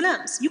 saying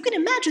salams. You can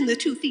imagine the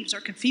 2 thieves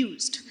are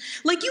confused.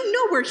 Like, you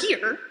know we're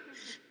here,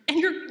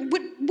 and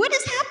what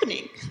is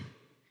happening?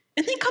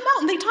 And they come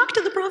out and they talk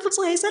to the Prophet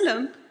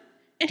ﷺ,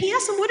 and he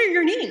asks them, what are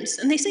your names?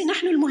 And they say,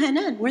 Nahnu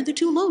al-Muhanan, we're the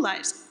 2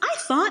 lowlives. I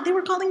thought they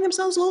were calling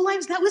themselves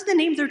lowlives. That was the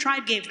name their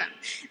tribe gave them.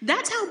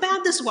 That's how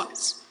bad this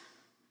was.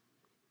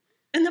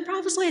 And the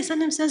Prophet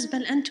ﷺ says,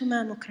 Bal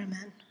antuma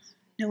mukraman.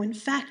 No, in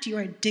fact, you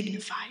are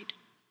dignified.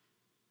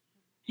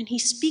 And he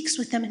speaks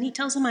with them and he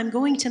tells them, I'm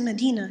going to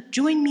Medina.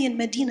 Join me in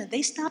Medina.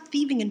 They stopped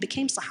thieving and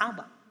became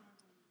Sahaba.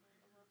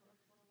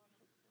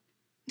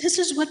 This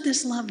is what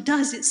this love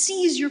does. It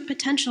sees your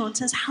potential and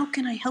says, how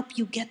can I help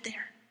you get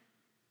there?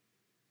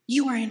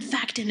 You are in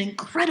fact an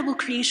incredible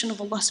creation of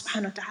Allah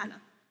subhanahu wa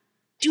ta'ala.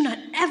 Do not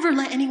ever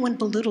let anyone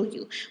belittle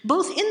you,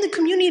 both in the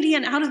community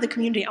and out of the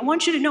community. I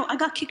want you to know, I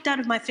got kicked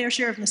out of my fair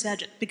share of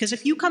masajid, because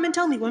if you come and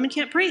tell me women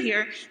can't pray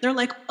here, I'm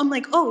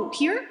like, oh,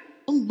 here?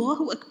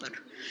 Allahu Akbar.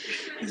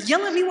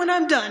 Yell at me when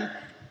I'm done.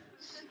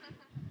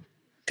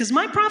 Because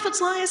my Prophet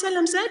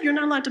ﷺ said, you're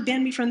not allowed to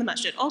ban me from the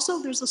masjid. Also,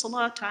 there's a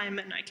salah time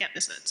and I can't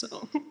miss it,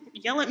 so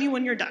yell at me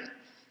when you're done.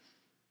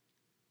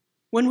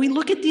 When we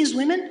look at these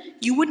women,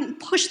 you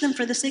wouldn't push them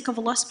for the sake of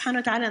Allah subhanahu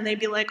wa ta'ala and they'd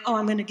be like, oh,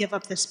 I'm going to give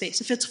up this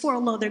space. If it's for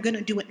Allah, they're going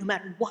to do it no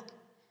matter what.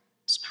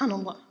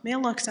 SubhanAllah. May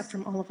Allah accept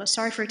from all of us.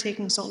 Sorry for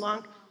taking so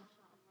long.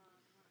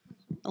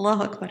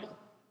 Allahu Akbar.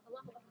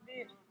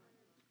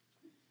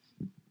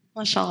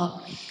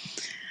 MashaAllah.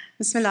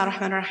 Bismillah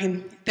ar-Rahman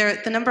ar-Rahim.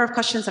 The number of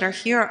questions that are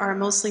here are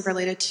mostly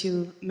related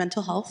to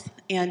mental health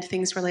and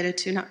things related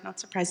to, not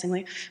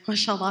surprisingly,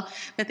 mashallah,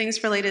 but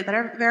things related that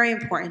are very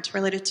important,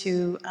 related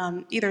to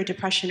either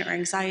depression or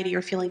anxiety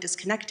or feeling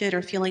disconnected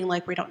or feeling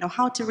like we don't know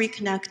how to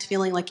reconnect,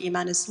 feeling like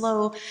iman is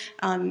low,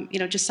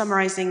 just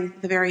summarizing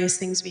the various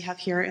things we have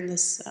here in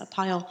this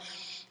pile.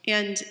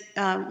 And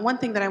one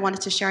thing that I wanted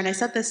to share, and I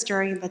said this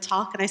during the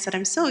talk, and I said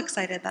I'm so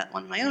excited that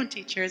one of my own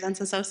teachers,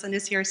 Ansa Sosan,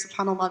 is here,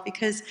 subhanAllah,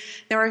 because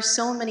there are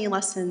so many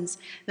lessons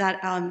that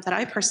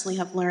I personally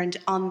have learned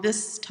on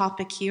this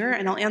topic here,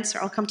 and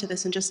I'll come to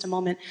this in just a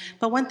moment.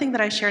 But one thing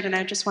that I shared, and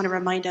I just want to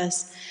remind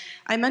us,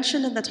 I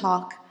mentioned in the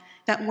talk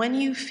that when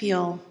you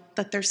feel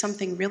that there's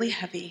something really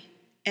heavy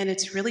and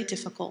it's really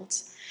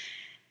difficult,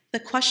 the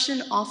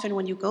question often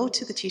when you go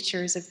to the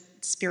teachers of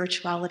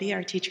spirituality,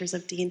 our teachers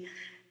of deen,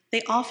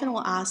 they often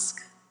will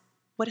ask,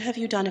 what have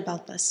you done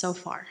about this so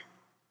far?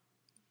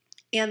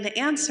 And the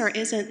answer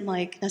isn't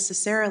like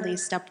necessarily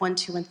step 1,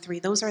 2, and 3.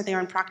 Those are there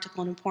and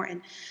practical and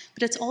important.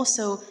 But it's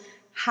also,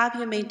 have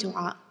you made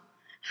dua?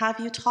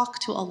 Have you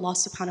talked to Allah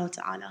subhanahu wa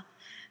ta'ala?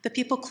 The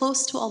people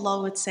close to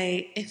Allah would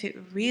say, if it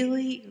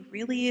really,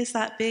 really is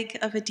that big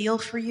of a deal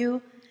for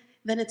you,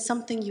 then it's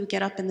something you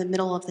get up in the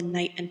middle of the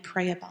night and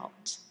pray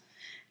about.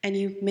 And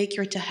you make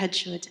your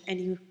tahajjud, and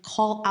you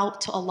call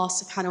out to Allah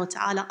subhanahu wa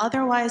ta'ala.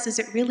 Otherwise, is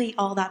it really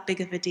all that big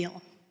of a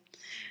deal?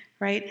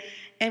 Right?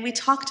 And we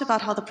talked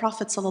about how the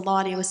Prophet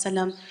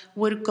ﷺ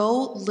would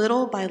go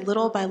little by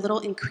little by little,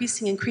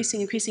 increasing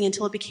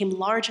until it became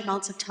large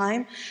amounts of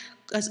time,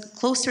 as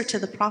closer to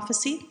the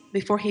prophecy,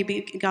 before he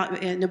got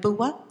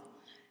Nubuwwah,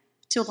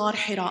 to Ghar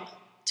Hira.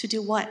 To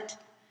do what?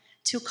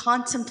 To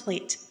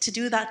contemplate, to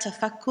do that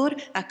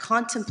tafakkur, that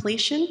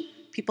contemplation.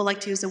 People like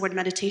to use the word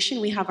meditation.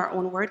 We have our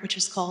own word, which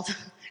is called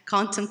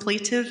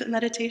contemplative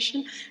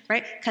meditation,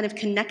 right? Kind of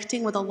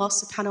connecting with Allah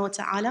subhanahu wa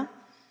ta'ala.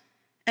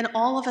 And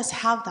all of us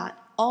have that.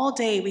 All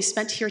day, we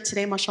spent here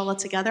today, mashallah,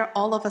 together,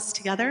 all of us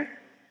together.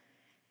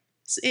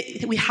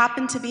 We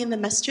happen to be in the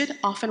masjid.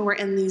 Often we're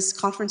in these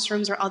conference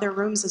rooms or other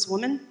rooms as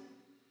women.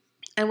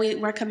 And we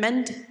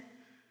recommend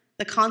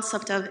the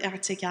concept of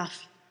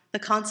i'tikaf, the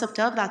concept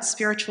of that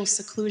spiritual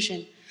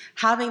seclusion,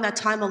 having that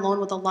time alone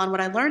with Allah. And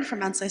what I learned from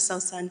Ansai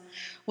Sosan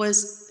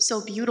was so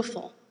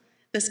beautiful,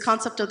 this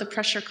concept of the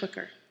pressure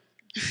cooker,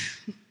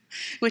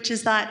 which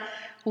is that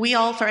we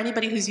all, for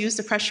anybody who's used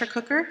a pressure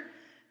cooker,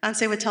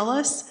 Ansai would tell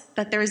us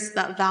that there's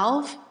that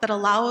valve that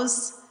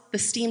allows the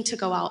steam to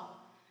go out.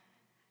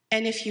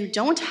 And if you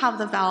don't have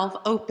the valve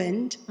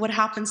opened, what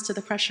happens to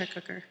the pressure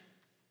cooker?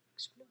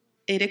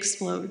 It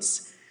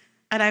explodes.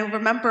 And I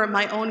remember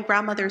my own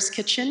grandmother's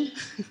kitchen.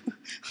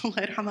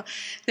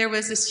 There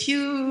was this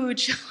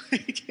huge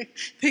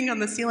thing on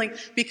the ceiling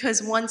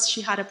because once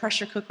she had a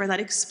pressure cooker that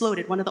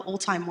exploded, one of the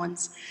old-time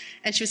ones.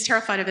 And she was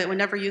terrified of it, would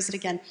never use it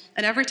again.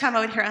 And every time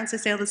I would hear Ansai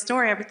say the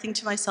story, I would think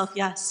to myself,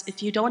 yes,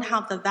 if you don't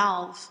have the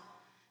valve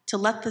to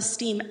let the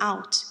steam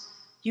out,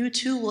 you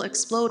too will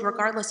explode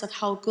regardless of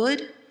how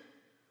good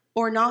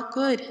or not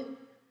good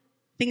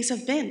things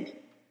have been.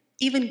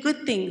 Even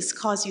good things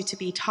cause you to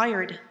be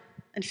tired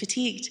and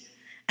fatigued.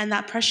 And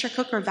that pressure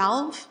cooker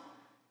valve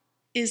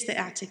is the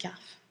i'tikaf.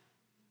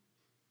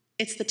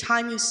 It's the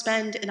time you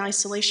spend in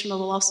isolation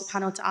with Allah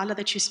subhanahu wa ta'ala,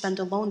 that you spend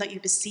alone, that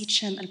you beseech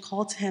Him and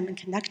call to Him and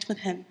connect with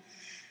Him.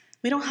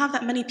 We don't have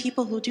that many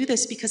people who do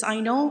this, because I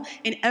know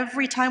in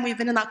every time we've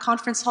been in that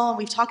conference hall and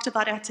we've talked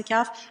about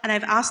i'tikaf, and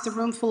I've asked the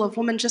room full of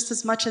women just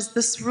as much as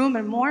this room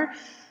and more,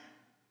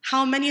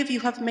 how many of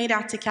you have made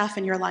i'tikaf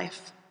in your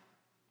life?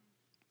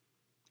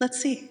 Let's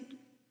see.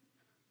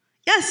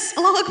 Yes,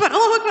 Allahu Akbar,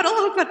 Allahu Akbar,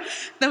 Allahu Akbar.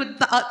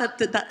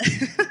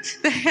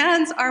 The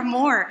hands are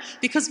more,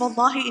 because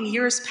wallahi in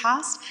years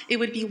past, it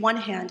would be 1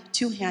 hand,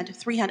 2 hand,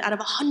 3 hand, out of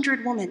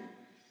 100 women.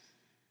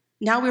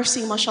 Now we're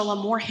seeing, mashallah,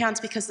 more hands,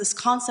 because this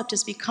concept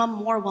has become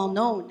more well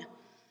known.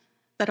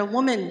 That a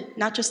woman,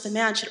 not just a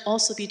man, should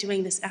also be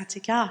doing this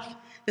i'tikaf,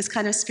 this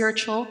kind of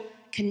spiritual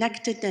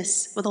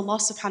connectedness with Allah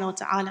subhanahu wa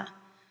ta'ala.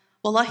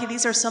 Wallahi,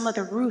 these are some of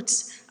the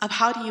roots of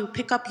how do you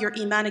pick up your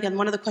iman again.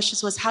 One of the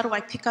questions was, how do I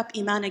pick up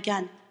iman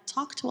again?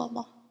 Talk to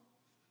Allah.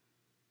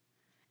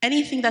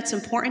 Anything that's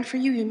important for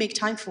you, you make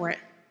time for it.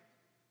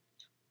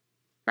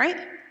 Right?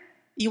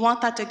 You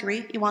want that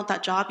degree, you want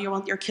that job, you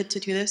want your kid to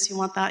do this, you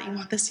want that, you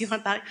want this, you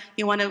want that,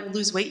 you want to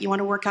lose weight, you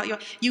want to work out,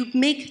 you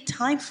make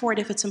time for it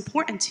if it's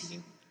important to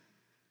you.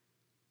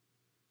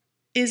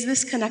 Is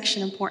this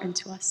connection important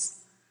to us?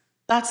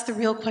 That's the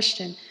real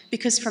question,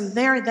 because from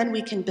there, then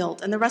we can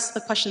build. And the rest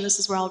of the question, this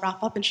is where I'll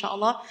wrap up,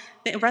 inshallah,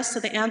 the rest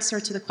of the answer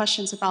to the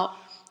questions about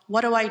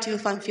what do I do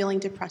if I'm feeling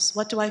depressed?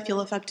 What do I feel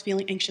if I'm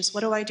feeling anxious?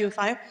 What do I do if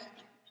I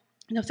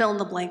fill in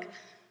the blank?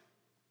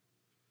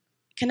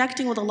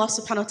 Connecting with Allah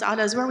subhanahu wa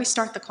ta'ala is where we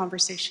start the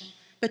conversation.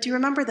 But do you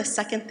remember the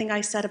second thing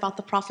I said about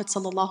the Prophet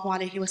sallallahu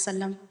alaihi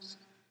wasallam?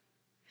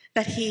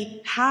 That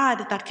he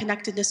had that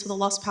connectedness with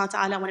Allah subhanahu wa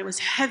ta'ala when it was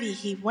heavy.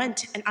 He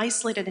went and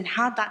isolated and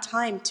had that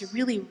time to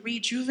really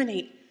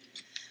rejuvenate.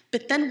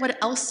 But then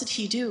what else did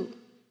he do?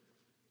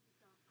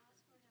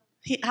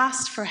 He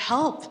asked for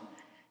help.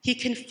 He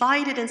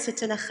confided in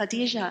Sayyidina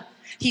Khadija.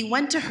 He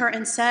went to her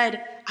and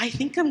said, I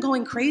think I'm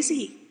going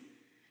crazy.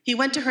 He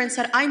went to her and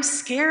said, I'm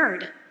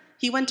scared.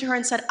 He went to her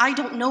and said, I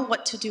don't know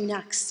what to do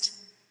next.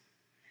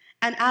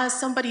 And as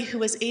somebody who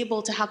was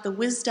able to have the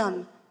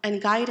wisdom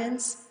and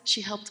guidance,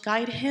 she helped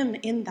guide him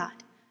in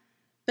that.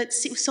 But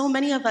see, so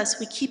many of us,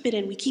 we keep it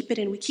in, we keep it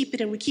in, we keep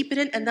it in, we keep it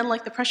in, and then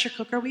like the pressure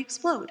cooker, we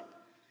explode.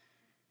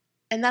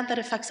 And that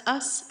affects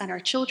us and our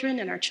children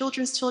and our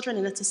children's children,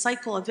 and it's a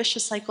cycle, a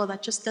vicious cycle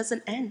that just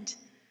doesn't end.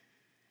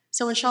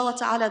 So inshallah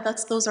ta'ala,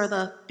 those are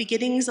the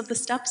beginnings of the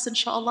steps,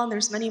 inshallah, and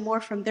there's many more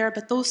from there,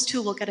 but those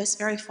two will get us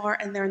very far,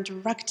 and they're in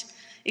direct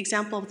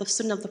example of the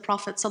sunnah of the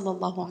Prophet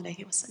sallallahu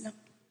alaihi wasallam.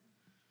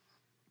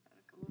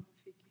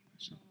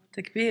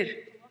 Takbir.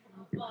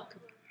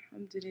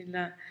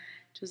 Alhamdulillah.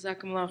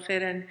 Jazakumullah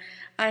khairan.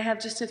 I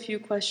have just a few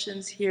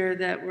questions here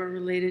that were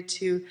related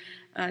to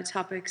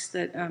topics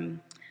that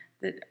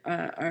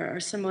are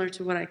similar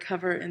to what I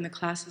cover in the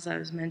classes I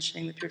was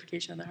mentioning, the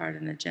purification of the heart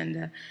and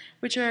agenda,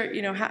 which are,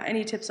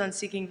 any tips on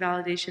seeking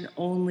validation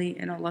only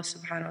in Allah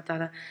subhanahu wa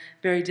ta'ala.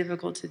 Very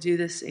difficult to do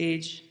this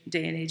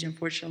day and age,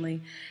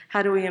 unfortunately.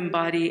 How do we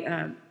embody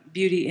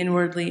beauty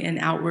inwardly and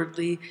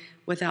outwardly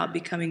without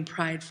becoming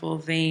prideful,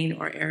 vain,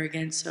 or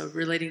arrogant? So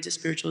relating to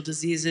spiritual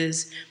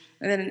diseases.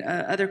 And then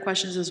other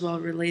questions as well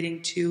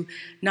relating to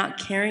not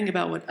caring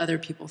about what other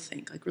people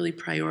think, like really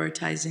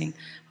prioritizing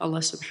Allah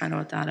subhanahu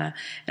wa ta'ala.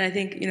 And I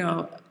think,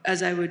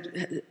 as I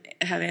would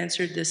have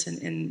answered this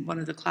in one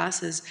of the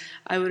classes,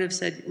 I would have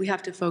said we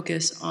have to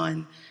focus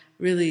on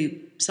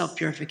really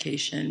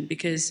self-purification,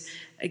 because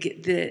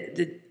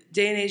the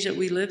day and age that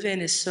we live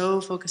in is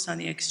so focused on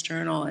the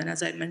external. And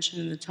as I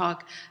mentioned in the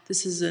talk,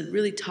 this is a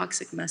really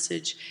toxic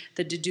message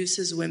that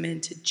deduces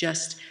women to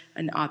just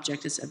an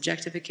object. It's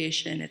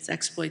objectification, it's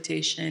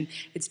exploitation,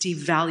 it's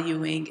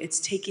devaluing,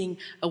 it's taking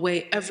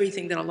away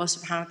everything that Allah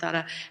subhanahu wa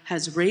ta'ala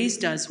has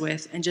raised us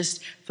with, and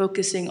just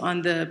focusing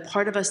on the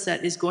part of us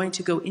that is going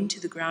to go into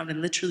the ground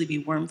and literally be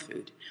worm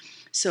food.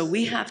 So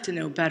we have to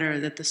know better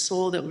that the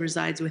soul that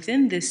resides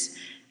within this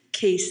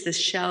case, this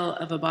shell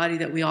of a body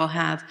that we all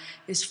have,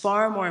 is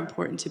far more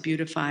important to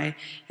beautify,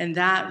 and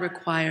that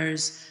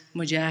requires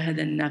mujahid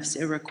and nafs.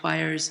 It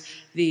requires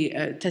the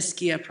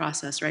tazkiyah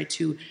process, right?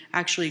 To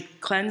actually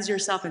cleanse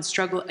yourself and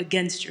struggle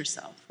against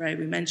yourself, right?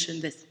 We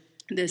mentioned this.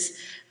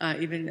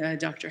 Even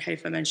Dr.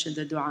 Haifa mentioned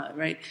the dua,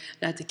 right?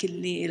 لا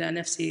تكلني إلى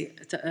نفسي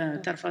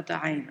طرفة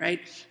عين, right?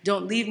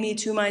 Don't leave me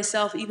to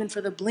myself even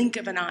for the blink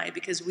of an eye,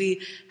 because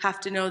we have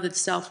to know that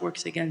self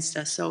works against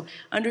us. So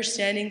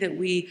understanding that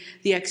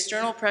the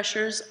external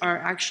pressures are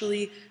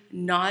actually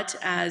not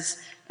as,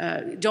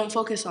 don't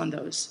focus on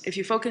those. If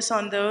you focus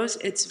on those,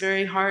 it's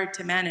very hard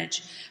to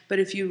manage. But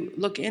if you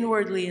look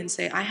inwardly and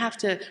say, I have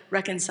to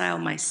reconcile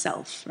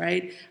myself,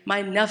 right?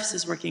 My nafs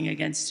is working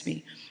against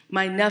me.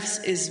 My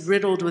nafs is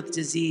riddled with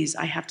disease.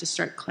 I have to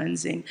start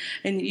cleansing.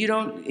 And you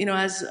don't,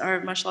 as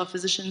our, mashallah,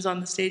 physicians on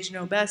the stage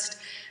know best,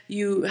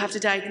 you have to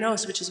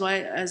diagnose, which is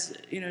why, as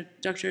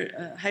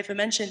Dr. Haifa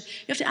mentioned,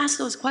 you have to ask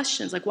those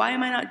questions, like, why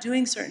am I not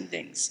doing certain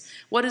things?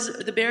 What is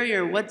the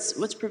barrier?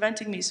 What's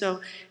preventing me?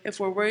 So if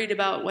we're worried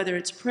about whether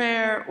it's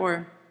prayer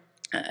or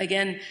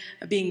again,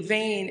 being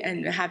vain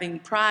and having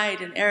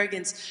pride and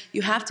arrogance,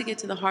 you have to get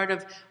to the heart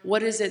of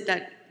what is it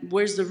that,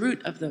 where's the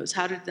root of those?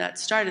 How did that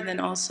start? And then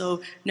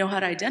also know how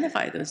to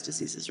identify those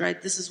diseases,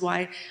 right? This is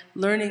why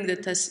learning the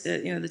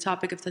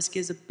topic of tazkiyah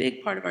is a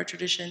big part of our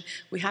tradition.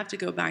 We have to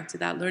go back to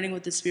that, learning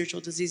what the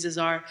spiritual diseases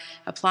are,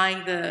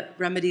 applying the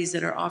remedies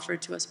that are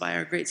offered to us by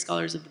our great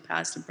scholars of the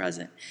past and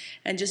present,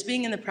 and just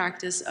being in the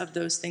practice of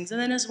those things.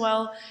 And then as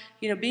well,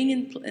 being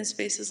in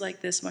spaces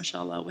like this,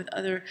 mashallah, with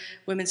other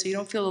women, so you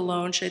don't feel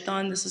alone.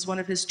 Shaitan, this is one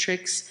of his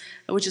tricks,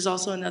 which is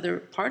also another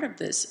part of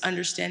this,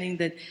 understanding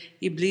that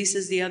Iblis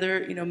is the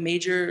other,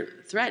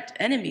 major threat,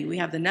 enemy. We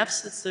have the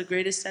nafs, that's the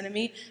greatest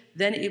enemy,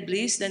 then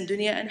Iblis, then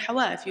dunya and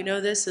hawa. If you know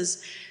this,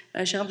 as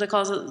Shaykh Hamza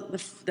calls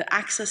it the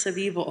axis of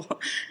evil.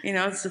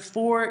 It's the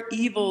four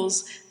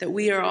evils that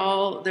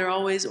they're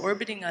always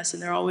orbiting us,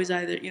 and they're always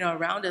either,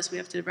 around us. We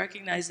have to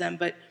recognize them,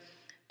 but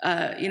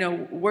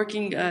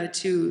working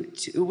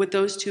with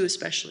those two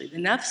especially, the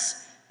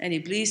nafs and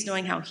Iblis,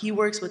 knowing how he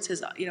works, what's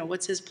his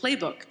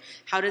playbook,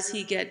 how does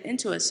he get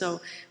into us?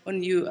 So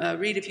when you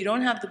read, if you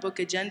don't have the book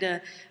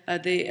Agenda,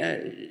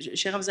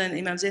 Shaykh Hamza and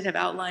Imam Zayd have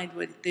outlined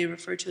what they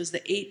refer to as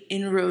the 8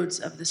 inroads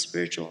of the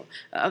spiritual,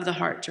 of the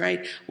heart,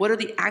 right? What are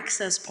the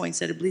access points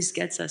that Iblis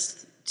gets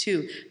us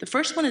to? The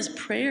first one is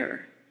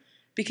prayer.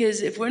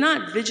 Because if we're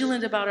not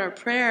vigilant about our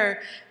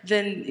prayer,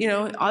 then,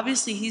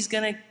 obviously he's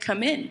going to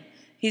come in.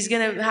 He's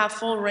going to have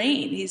full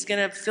reign. He's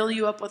going to fill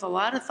you up with a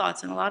lot of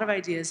thoughts and a lot of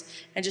ideas,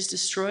 and just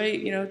destroy,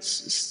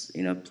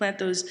 plant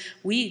those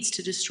weeds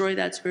to destroy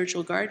that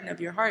spiritual garden of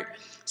your heart.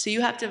 So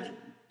you have to,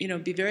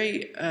 be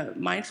very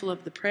mindful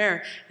of the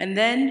prayer. And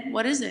then,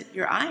 what is it?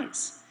 Your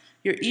eyes,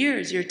 your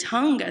ears, your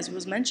tongue, as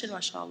was mentioned,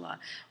 mashallah.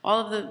 All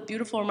of the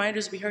beautiful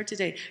reminders we heard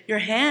today. Your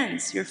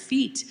hands, your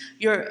feet,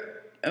 your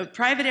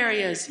private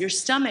areas, your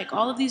stomach,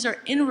 all of these are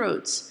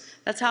inroads.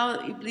 That's how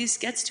Iblis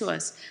gets to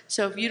us.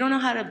 So if you don't know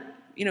how to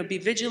be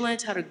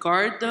vigilant, how to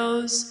guard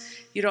those,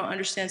 you don't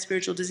understand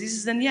spiritual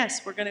diseases, then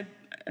yes, we're going to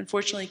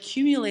unfortunately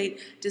accumulate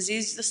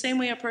disease the same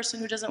way a person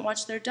who doesn't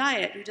watch their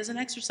diet, who doesn't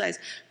exercise,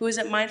 who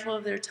isn't mindful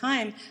of their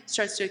time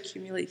starts to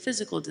accumulate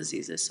physical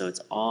diseases. So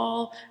it's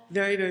all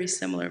very, very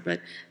similar.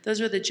 But those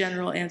are the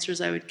general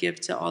answers I would give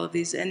to all of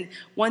these. And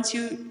once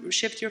you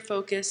shift your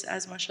focus,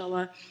 as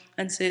mashallah,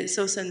 and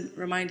Sosan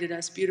reminded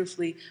us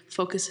beautifully,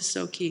 focus is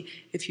so key.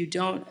 If you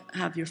don't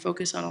have your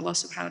focus on Allah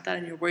subhanahu wa ta'ala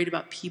and you're worried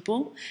about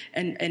people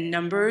and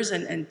numbers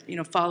and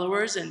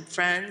followers and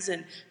friends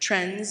and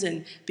trends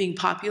and being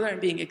popular and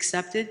being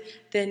accepted,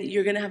 then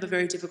you're going to have a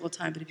very difficult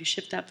time. But if you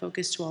shift that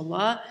focus to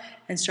Allah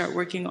and start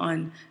working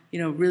on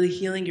really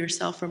healing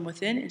yourself from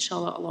within,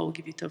 inshallah, Allah will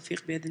give you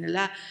tawfiq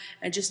bi'idhnillah.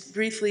 And just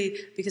briefly,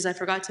 because I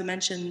forgot to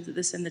mention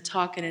this in the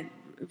talk, and it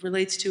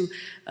relates to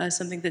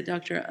something that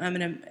Dr.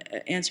 Amina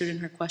answered in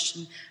her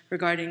question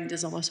regarding,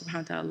 does Allah subhanahu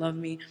wa ta'ala love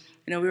me?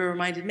 We were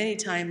reminded many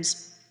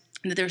times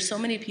that there are so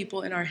many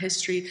people in our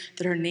history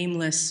that are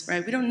nameless,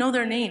 right? We don't know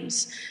their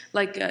names.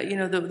 Like,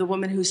 the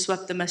woman who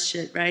swept the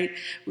masjid, right?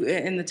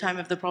 In the time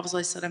of the Prophet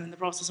ﷺ, and the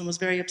Prophet ﷺ was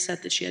very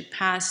upset that she had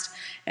passed,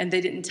 and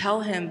they didn't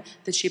tell him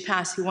that she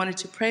passed. He wanted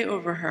to pray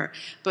over her.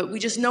 But we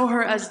just know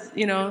her as,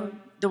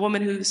 the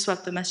woman who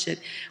swept the masjid,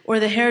 or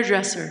the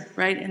hairdresser,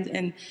 right?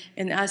 In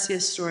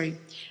Asia's story.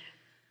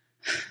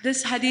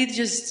 This hadith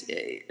just,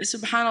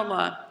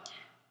 subhanallah,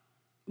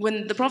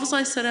 when the Prophet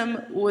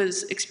ﷺ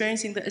was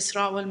experiencing the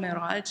Isra wal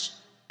Miraj,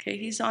 okay,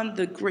 he's on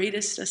the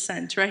greatest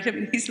ascent, right? I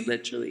mean, he's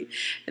literally,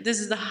 this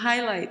is the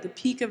highlight, the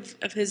peak of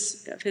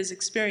his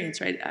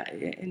experience, right?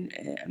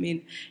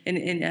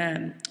 In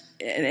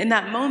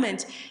that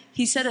moment,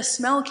 he said, a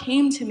smell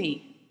came to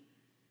me.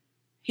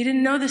 He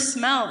didn't know the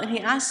smell, and he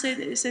asked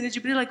Sayyidina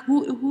Jibreel, like,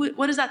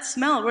 what is that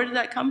smell? Where did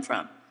that come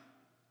from?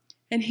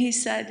 And he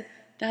said,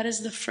 that is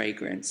the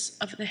fragrance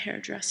of the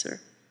hairdresser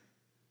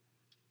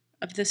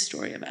of this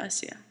story of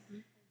Asya.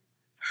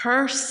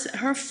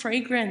 Her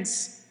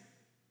fragrance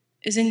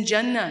is in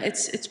Jannah.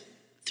 It's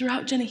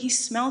throughout Jannah. He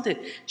smelled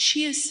it.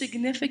 She is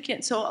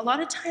significant. So a lot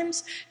of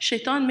times,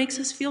 shaitan makes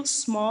us feel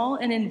small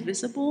and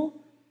invisible.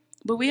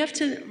 But we have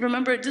to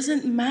remember, it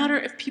doesn't matter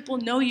if people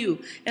know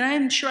you. And I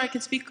am sure I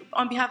can speak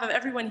on behalf of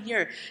everyone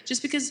here.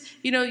 Just because,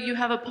 you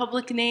have a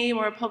public name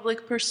or a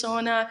public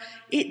persona,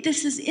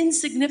 this is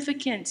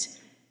insignificant.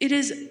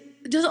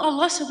 Does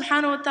Allah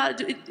subhanahu wa ta'ala,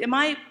 am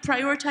I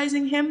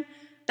prioritizing Him?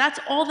 That's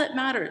all that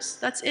matters.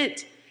 That's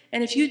it.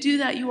 And if you do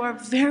that, you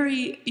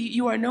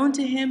are known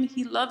to Him.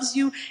 He loves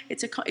you.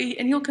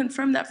 And He'll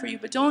confirm that for you.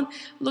 But don't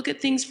look at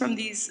things from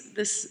the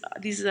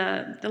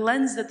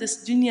lens that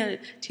this dunya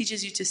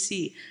teaches you to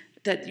see.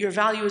 That your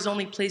value is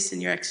only placed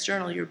in your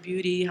external, your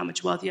beauty, how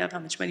much wealth you have, how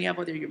much money you have,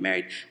 whether you're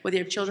married, whether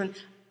you have children.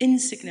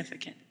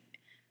 Insignificant,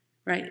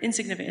 right?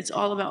 Insignificant. It's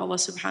all about Allah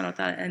subhanahu wa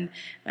ta'ala. And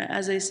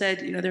as I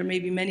said, there may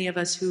be many of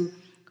us who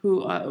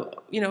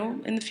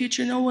in the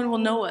future, no one will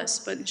know us,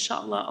 but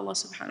inshallah, Allah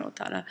subhanahu wa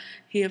ta'ala,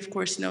 He of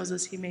course knows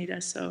us, He made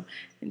us. So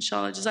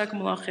inshallah,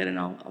 jazakumullah khair, and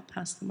I'll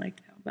pass the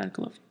mic now.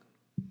 Barakallah fikum.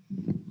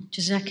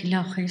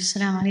 Jazakallah khair.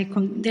 Assalamu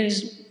alaikum. There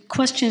is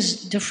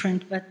questions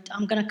different, but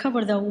I'm going to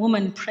cover the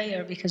woman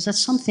prayer because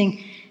that's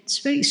something, it's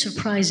very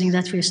surprising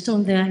that we're still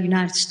in the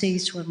United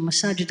States where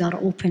masajid are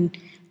open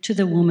to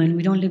the woman.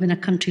 We don't live in a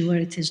country where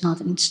it is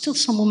not. And still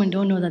some women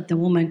don't know that the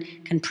woman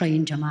can pray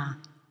in jama'ah.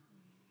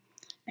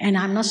 And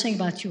I'm not saying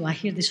about you, I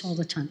hear this all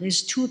the time.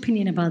 There's two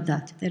opinions about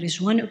that. There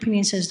is one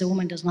opinion says the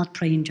woman does not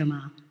pray in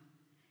jama'ah.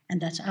 And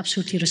that's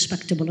absolutely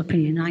respectable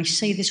opinion. I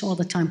say this all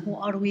the time. Who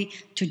are we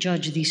to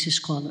judge these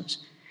scholars?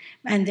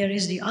 And there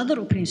is the other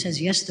opinion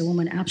says, yes, the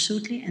woman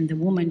absolutely, and the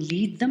woman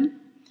lead them.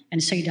 And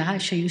Sayyidah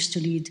Aisha used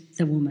to lead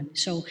the woman.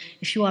 So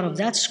if you are of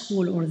that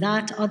school or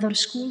that other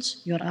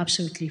schools, you're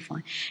absolutely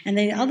fine. And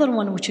the other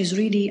one, which is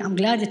really, I'm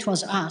glad it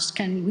was asked,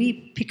 can we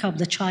pick up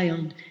the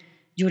child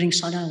during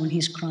salah when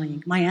he's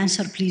crying? My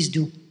answer, please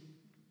do.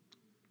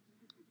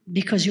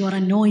 Because you are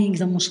annoying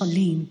the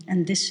musallin,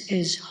 and this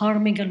is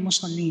harming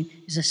al-musallin,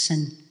 is a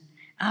sin.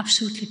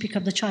 Absolutely pick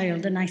up the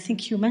child. And I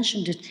think you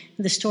mentioned it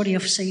in the story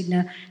of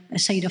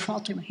Sayyidah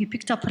Fatima. He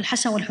picked up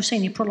Al-Hasan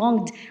al-Hussein. He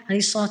prolonged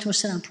his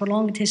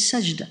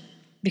sajda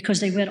because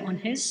they were on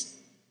his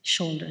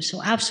shoulders.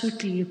 So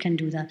absolutely you can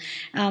do that.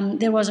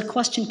 There was a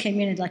question came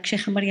in, like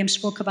Sheikh Maryam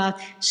spoke about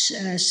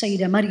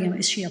Sayyidah Maryam,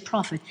 is she a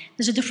prophet?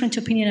 There's a different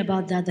opinion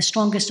about that. The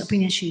strongest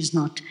opinion, she is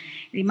not.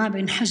 Imam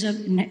Ibn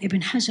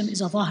Hazm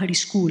is a Zahiri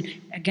school.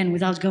 Again,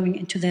 without going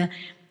into the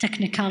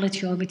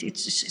technicality of it,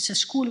 it's a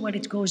school where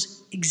it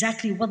goes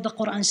exactly what the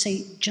Qur'an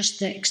say, just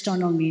the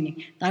external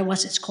meaning. That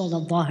was, it's called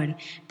a Zahiri.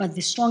 But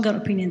the stronger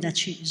opinion that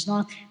she is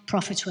not,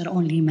 prophets were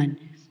only men.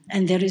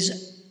 And there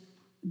is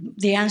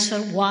the answer,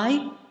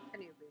 why?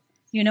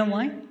 You know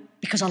why?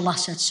 Because Allah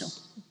said so.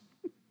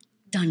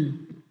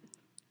 Done.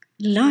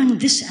 Learn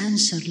this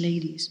answer,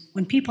 ladies.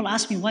 When people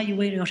ask me why you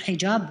wear your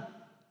hijab,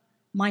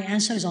 my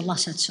answer is Allah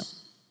said so.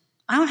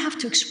 I don't have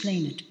to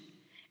explain it.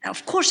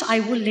 Of course,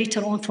 I will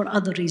later on for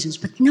other reasons,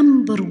 but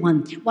number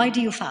one, why do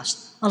you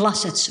fast? Allah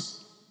said so.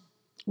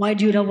 Why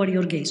do you lower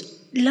your gaze?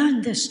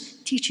 Learn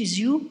this. Teaches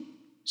you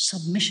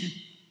submission.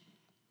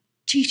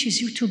 teaches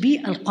you to be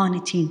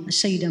al-qanitin,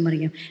 as-Sayyida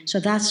Maryam. So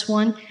that's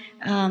one.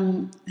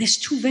 There's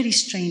two very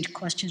strange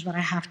questions, but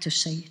I have to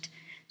say it.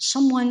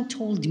 Someone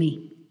told me,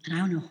 and I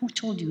don't know who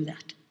told you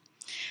that,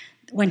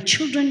 when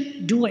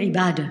children do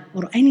ibadah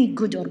or any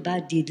good or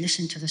bad deed,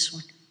 listen to this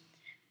one.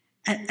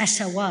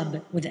 As-sawab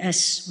with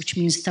S, which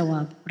means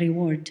thawab,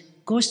 reward,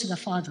 goes to the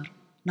father,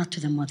 not to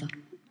the mother.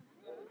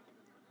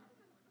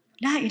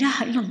 La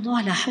ilaha illallah,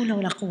 la hawla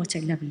wa la quwwata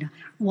illa billah.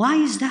 Why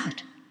is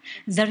that?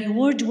 The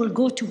reward will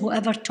go to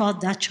whoever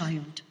taught that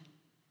child.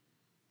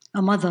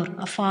 A mother,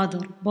 a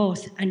father,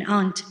 both, an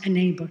aunt, a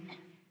neighbor.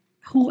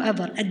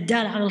 Whoever,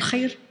 addal ala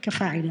al-khair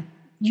kafa'ila.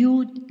 You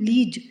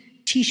lead,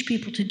 teach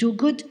people to do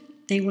good,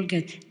 they will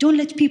get. Don't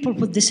let people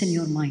put this in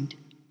your mind.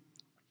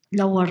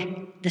 Lower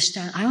the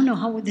standard. I don't know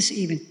how this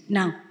even.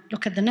 Now,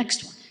 look at the next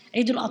one.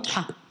 Eid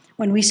al-Adha.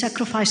 When we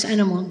sacrifice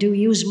animal, do we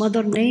use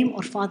mother name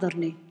or father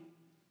name?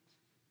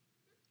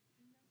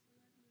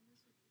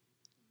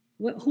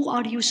 Who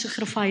are you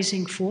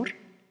sacrificing for?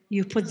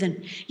 You put them.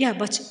 Yeah,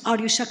 but are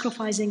you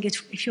sacrificing it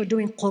if you're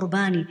doing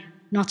qurbani,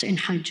 not in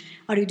Hajj?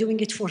 Are you doing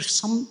it for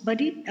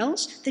somebody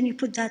else? Then you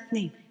put that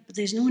name. But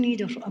there's no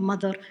need of a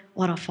mother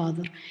or a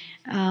father.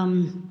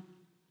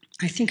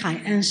 I think I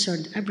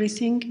answered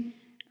everything.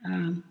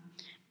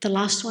 The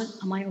last one,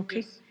 am I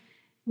okay?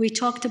 We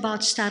talked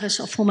about status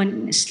of women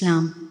in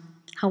Islam,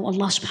 how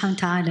Allah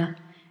subhanahu wa ta'ala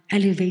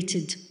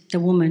elevated the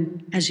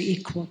woman as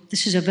equal.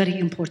 This is a very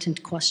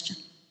important question.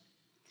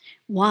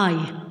 Why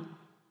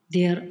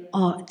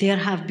there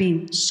have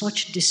been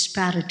such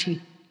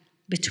disparity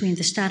between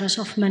the status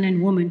of men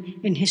and women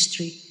in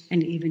history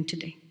and even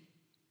today?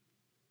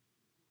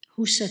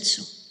 Who said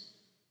so?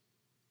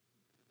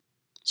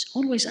 So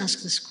always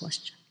ask this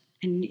question.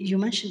 And you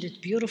mentioned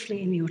it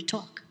beautifully in your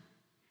talk.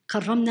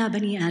 Karramna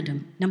bani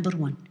Adam, number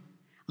one.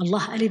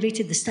 Allah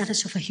elevated the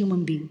status of a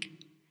human being.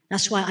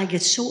 That's why I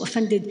get so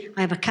offended.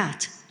 I have a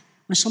cat.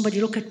 When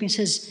somebody looks at me and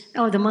says,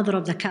 oh, the mother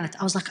of the cat,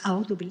 I was like,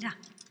 A'udhu billah.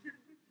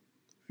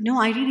 No,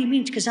 I really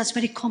mean it because that's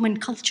very common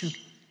culture.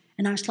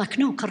 And I was like,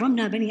 no,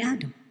 karramna bani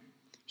Adam.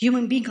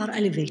 Human beings are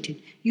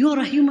elevated. You're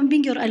a human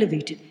being, you're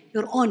elevated.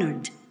 You're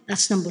honored.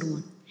 That's number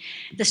one.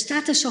 The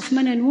status of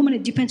men and women,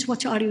 it depends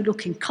what are you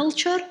looking.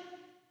 Culture,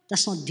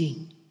 that's not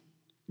deen.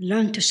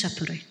 Learn to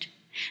separate.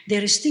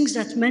 There is things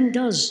that men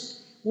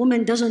does,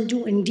 women doesn't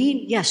do in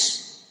deen,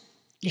 yes.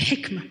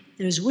 Lihikmah.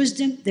 There is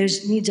wisdom, there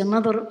needs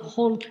another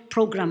whole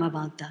program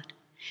about that.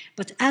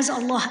 But as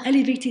Allah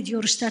elevated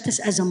your status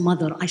as a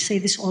mother, I say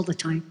this all the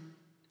time,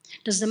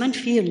 does the man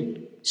feel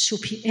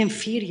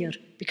inferior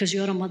because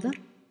you're a mother?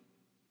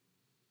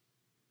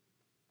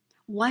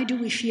 Why do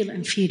we feel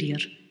inferior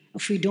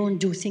if we don't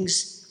do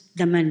things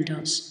the man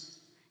does?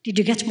 Did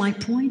you get my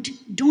point?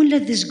 Don't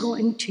let this go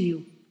into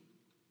you.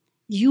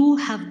 You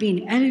have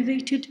been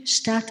elevated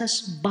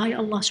status by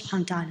Allah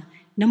subhanahu wa ta'ala.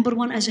 Number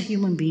one, as a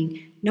human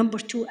being. Number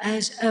two,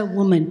 as a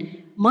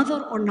woman.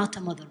 Mother or not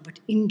a mother, but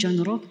in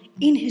general,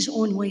 in his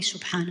own way,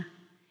 subhanahu.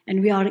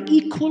 And we are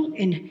equal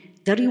in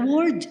the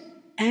reward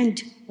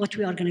and what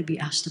we are going to be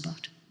asked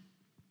about.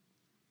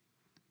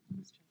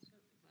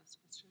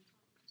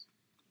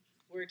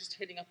 We're just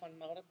hitting up on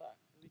Maghrib.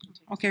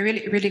 Okay,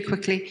 really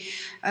quickly.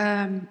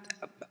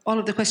 All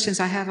of the questions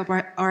I have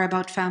are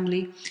about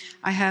family.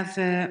 I have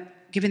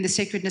given the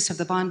sacredness of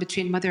the bond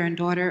between mother and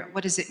daughter.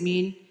 What does it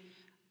mean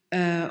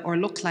or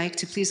look like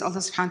to please Allah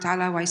subhanahu wa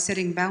ta'ala while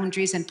setting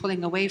boundaries and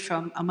pulling away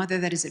from a mother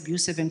that is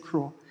abusive and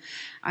cruel?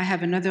 I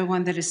have another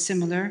one that is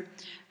similar.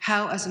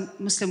 How, as a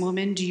Muslim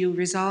woman, do you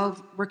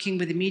resolve working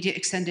with immediate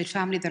extended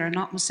family that are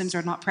not Muslims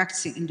or not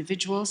practicing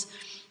individuals?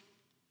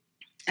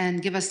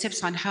 And give us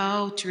tips on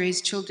how to raise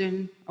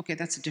children. Okay,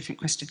 that's a different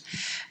question.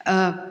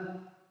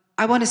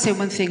 I want to say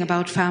one thing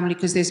about family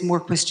because there's more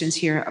questions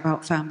here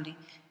about family.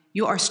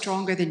 You are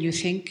stronger than you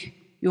think.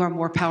 You are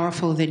more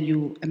powerful than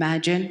you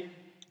imagine.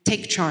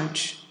 Take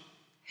charge.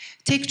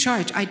 Take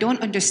charge. I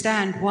don't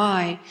understand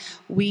why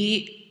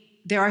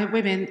there are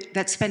women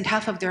that spend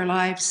half of their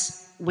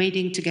lives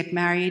waiting to get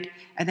married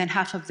and then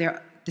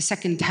the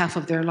second half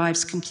of their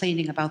lives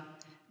complaining about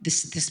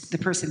the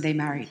person they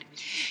married.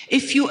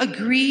 If you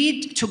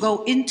agreed to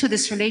go into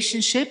this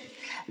relationship,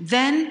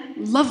 then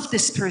love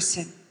this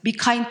person, be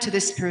kind to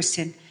this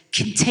person,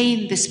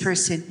 contain this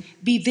person,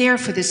 be there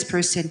for this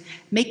person,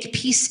 make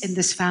peace in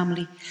this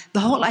family.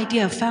 The whole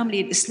idea of family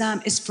in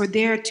Islam is for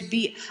there to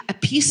be a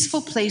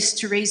peaceful place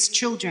to raise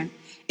children.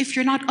 If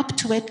you're not up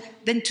to it,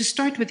 then to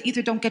start with,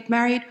 either don't get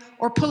married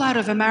or pull out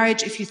of a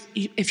marriage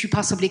if you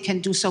possibly can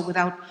do so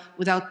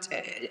without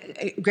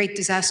great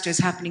disasters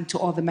happening to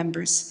all the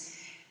members.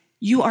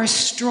 You are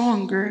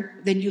stronger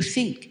than you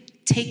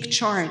think. Take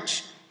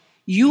charge.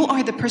 You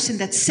are the person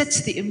that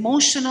sets the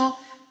emotional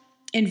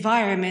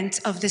environment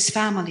of this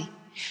family.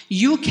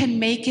 You can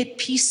make it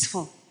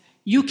peaceful.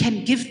 You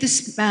can give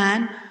this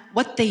man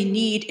what they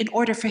need in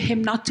order for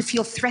him not to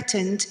feel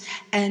threatened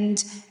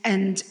and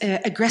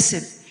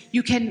aggressive.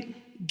 You can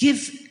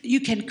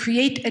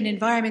create an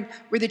environment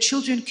where the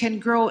children can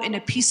grow in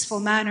a peaceful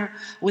manner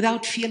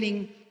without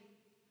feeling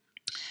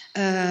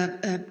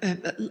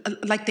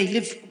like they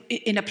live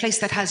in a place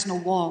that has no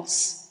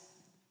walls.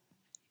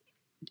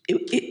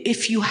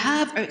 if you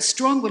have a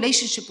strong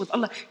relationship with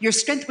Allah, your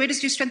strength, where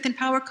does your strength and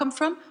power come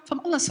from?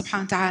 From Allah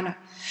subhanahu wa ta'ala.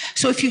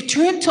 So if you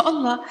turn to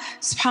Allah,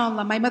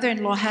 subhanAllah, my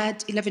mother-in-law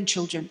had 11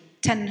 children,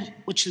 10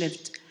 which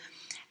lived.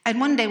 And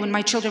one day when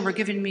my children were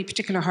giving me a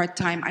particular hard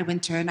time, I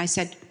went to her and I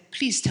said,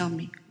 please tell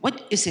me,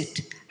 what is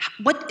it?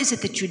 What is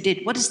it that you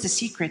did? What is the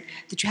secret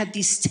that you had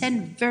these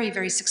 10 very,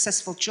 very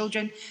successful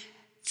children,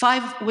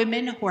 5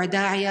 women who are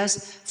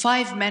da'iyas,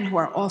 5 men who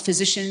are all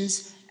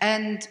physicians,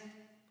 and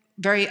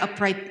very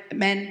upright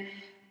men.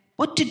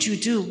 What did you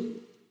do?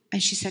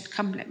 And she said,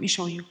 come, let me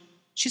show you.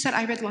 She said,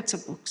 I read lots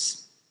of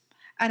books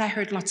and I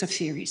heard lots of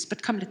theories,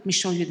 but come, let me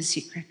show you the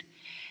secret.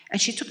 And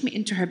she took me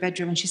into her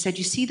bedroom and she said,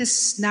 you see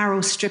this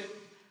narrow strip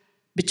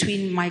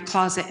between my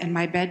closet and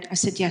my bed? I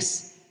said,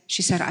 yes.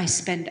 She said, I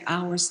spend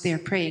hours there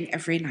praying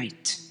every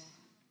night.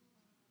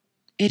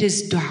 It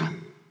is dua.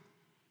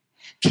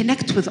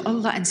 Connect with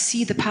Allah and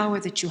see the power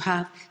that you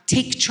have.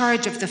 Take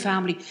charge of the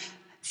family.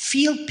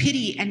 Feel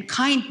pity and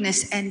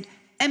kindness and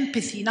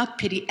empathy, not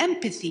pity,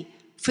 empathy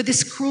for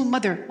this cruel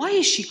mother. Why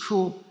is she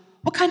cruel?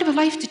 What kind of a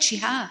life did she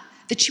have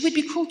that she would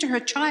be cruel to her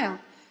child?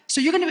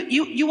 So you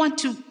want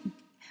to,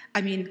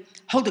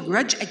 hold a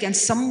grudge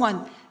against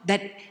someone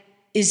that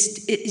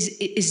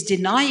is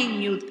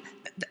denying you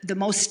the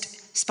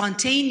most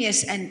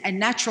spontaneous and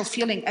natural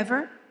feeling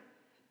ever?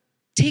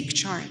 Take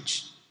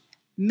charge.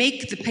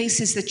 Make the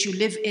places that you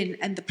live in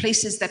and the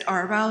places that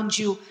are around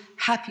you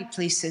happy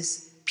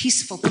places,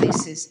 peaceful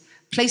places,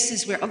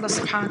 places where Allah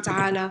subhanahu wa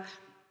ta'ala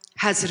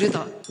has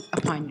rida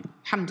upon you.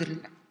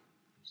 Alhamdulillah.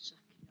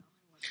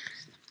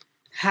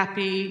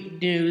 Happy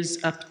news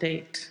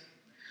update.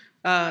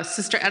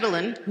 Sister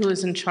Edelyn, who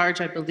is in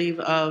charge, I believe,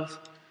 of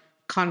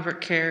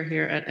convert care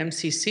here at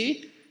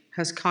MCC,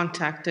 has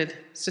contacted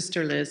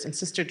Sister Liz and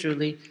Sister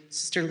Julie.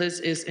 Sister Liz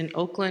is in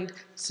Oakland.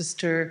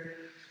 Sister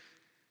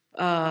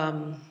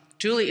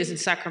Julie is in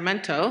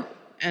Sacramento.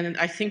 And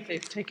I think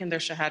they've taken their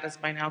shahadas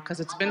by now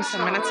because it's been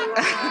some minutes.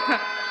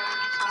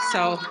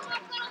 So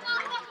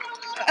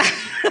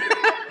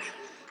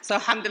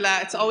alhamdulillah,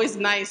 it's always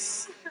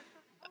nice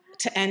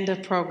to end a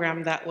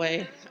program that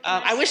way.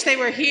 I wish they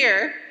were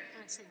here.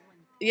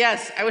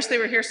 Yes, I wish they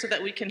were here so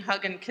that we can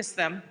hug and kiss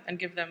them and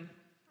give them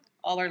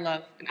all our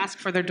love and ask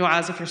for their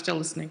du'as if you're still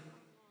listening.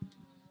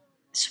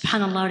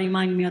 Subhanallah,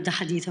 remind me of the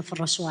hadith of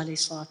Rasul alayhi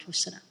salatu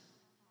wasalam.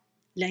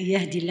 لا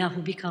يهدي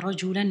الله بك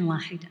رجلا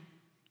واحدا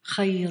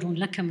خير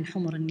لك من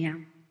حمر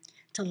النعم.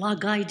 To Allah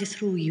guide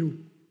through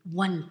you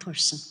one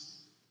person.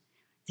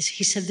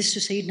 He said this to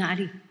Sayyidina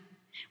Ali.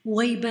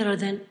 Way better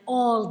than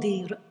all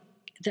the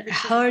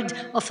herd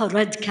of a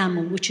red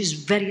camel, which is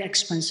very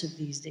expensive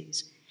these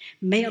days.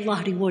 May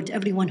Allah reward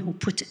everyone who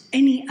put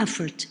any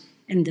effort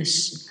in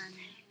this.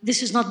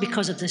 This is not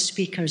because of the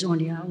speakers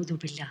only, a'udhu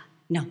billah.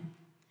 No.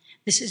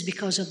 This is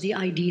because of the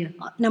idea.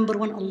 Number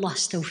one,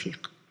 Allah's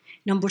tawfiq.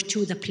 Number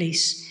two, the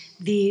place,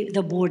 the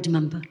board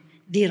member,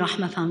 the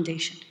Rahmah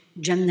Foundation,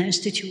 Jannah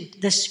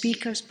Institute, the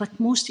speakers, but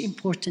most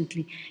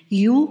importantly,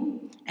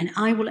 you, and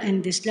I will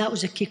end this, لا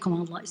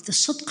أزكيكم Allah, it's the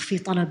صدق في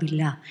طلب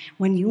الله.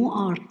 When you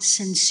are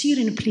sincere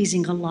in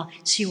pleasing Allah,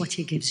 see what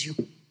He gives you.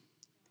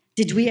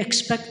 Did we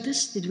expect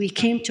this? Did we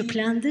came to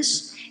plan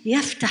this?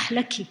 يفتح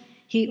لك.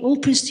 He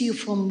opens to you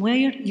from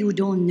where you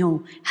don't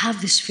know.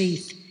 Have this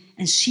faith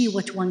and see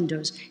what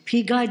wonders. If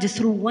He guides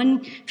through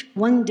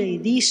one day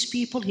these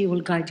people, He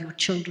will guide your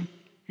children.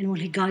 And will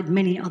He guide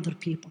many other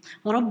people.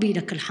 ربي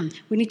لك الحمد.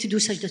 We need to do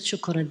sajdat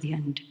shukr at the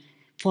end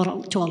to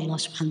Allah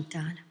subhanahu wa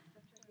ta'ala.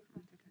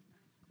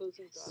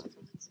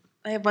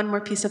 I have one more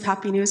piece of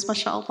happy news,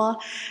 mashallah.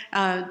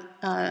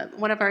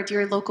 One of our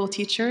dear local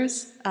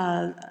teachers,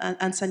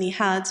 Ansani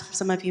Had,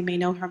 some of you may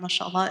know her,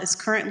 mashallah, is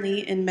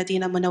currently in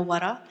Medina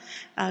Munawwara,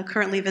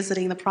 currently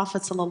visiting the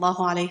Prophet sallallahu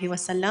alaihi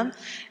wasallam,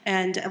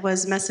 and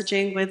was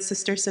messaging with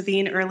Sister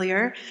Sabine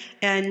earlier,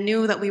 and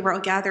knew that we were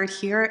gathered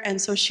here, and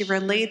so she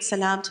relayed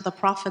salam to the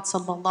Prophet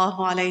sallallahu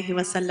alaihi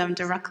wasallam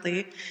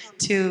directly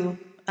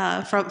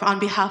on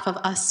behalf of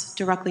us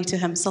directly to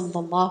him,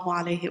 sallallahu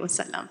alaihi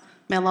wasallam.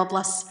 May Allah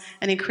bless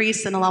and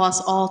increase and allow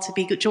us all to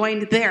be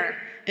joined there.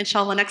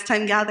 Inshallah, next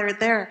time gathered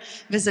there,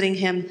 visiting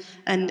him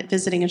and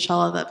visiting,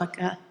 inshallah, the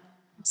Makkah.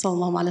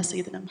 Sallallahu ala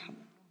Sayyidina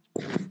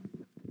Muhammad.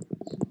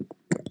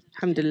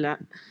 Alhamdulillah.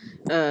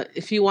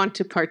 If you want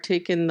to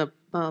partake in the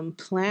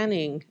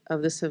planning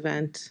of this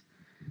event,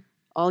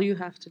 all you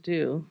have to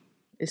do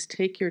is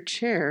take your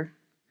chair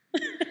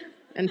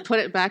and put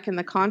it back in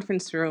the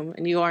conference room,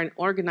 and you are an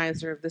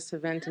organizer of this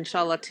event,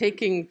 inshallah,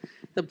 taking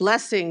the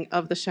blessing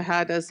of the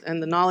shahadas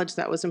and the knowledge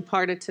that was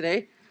imparted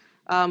today.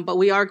 But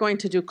we are going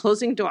to do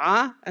closing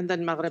dua and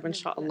then maghrib,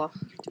 inshallah.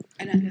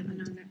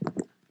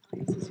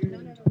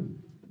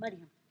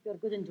 Maryam, you're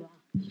good in dua.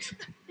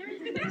 There's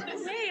no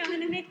way I'm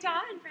going to make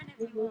dua in front of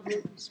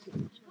you.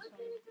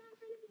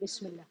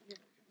 Bismillah.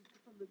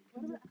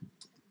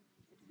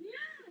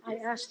 I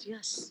asked,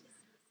 yes.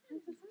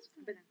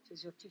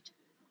 She's your teacher.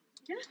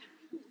 Yeah.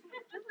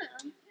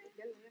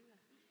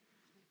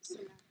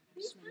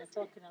 بسم الله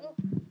توكل على الله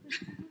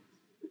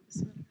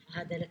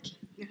هذا لك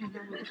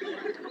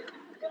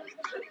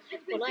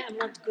Well, I'm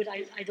not good.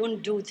 I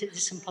don't do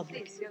this in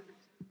public.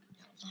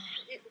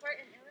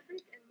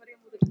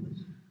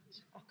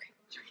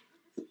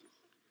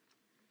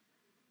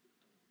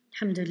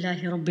 الحمد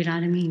لله رب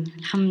العالمين،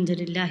 الحمد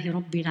لله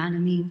رب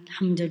العالمين،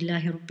 الحمد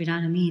لله رب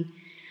العالمين.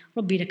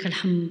 ربي لك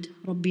الحمد،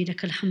 ربي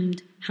لك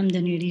الحمد، حمدا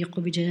يليق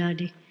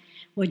بجلاله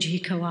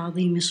وجهك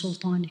وعظيم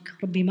سلطانك.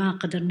 ربي ما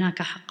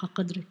قدرناك حق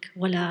قدرك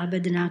ولا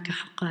عبدناك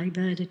حق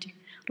عبادتك.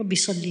 ربي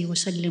صلي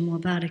وسلم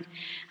وبارك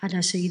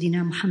على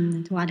سيدنا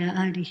محمد وعلى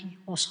آله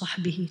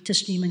وصحبه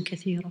تسليما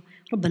كثيرا.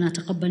 ربنا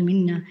تقبل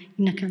منا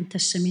إنك أنت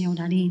السميع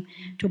العليم،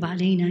 تب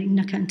علينا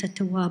إنك أنت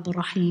التواب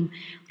الرحيم.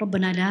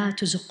 ربنا لا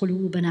تزغ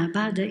قلوبنا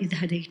بعد إذ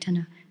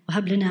هديتنا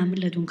وهب لنا من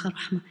لدنك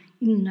رحمة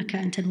إنك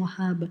أنت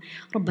الوهاب.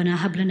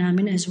 ربنا هب لنا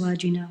من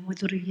أزواجنا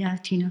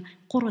وذرياتنا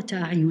قرة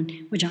أعين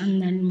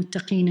واجعلنا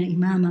للمتقين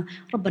إماما.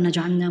 ربنا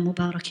اجعلنا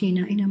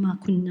مباركين أينما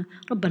كنا.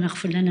 ربنا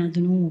اغفر لنا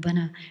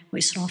ذنوبنا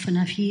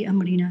وإسرافنا في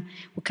أمرنا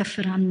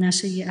وكفر عنا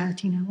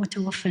سيئاتنا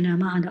وتوفنا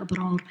مع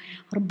الأبرار.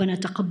 ربنا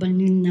تقبل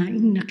منا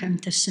إنك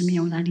أنت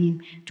السميع العليم،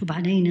 تب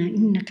علينا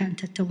إنك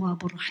أنت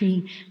التواب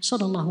الرحيم.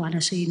 صلى الله على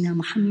سيدنا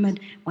محمد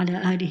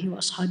وعلى آله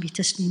وأصحابه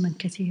تسليما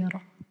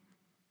كثيرا.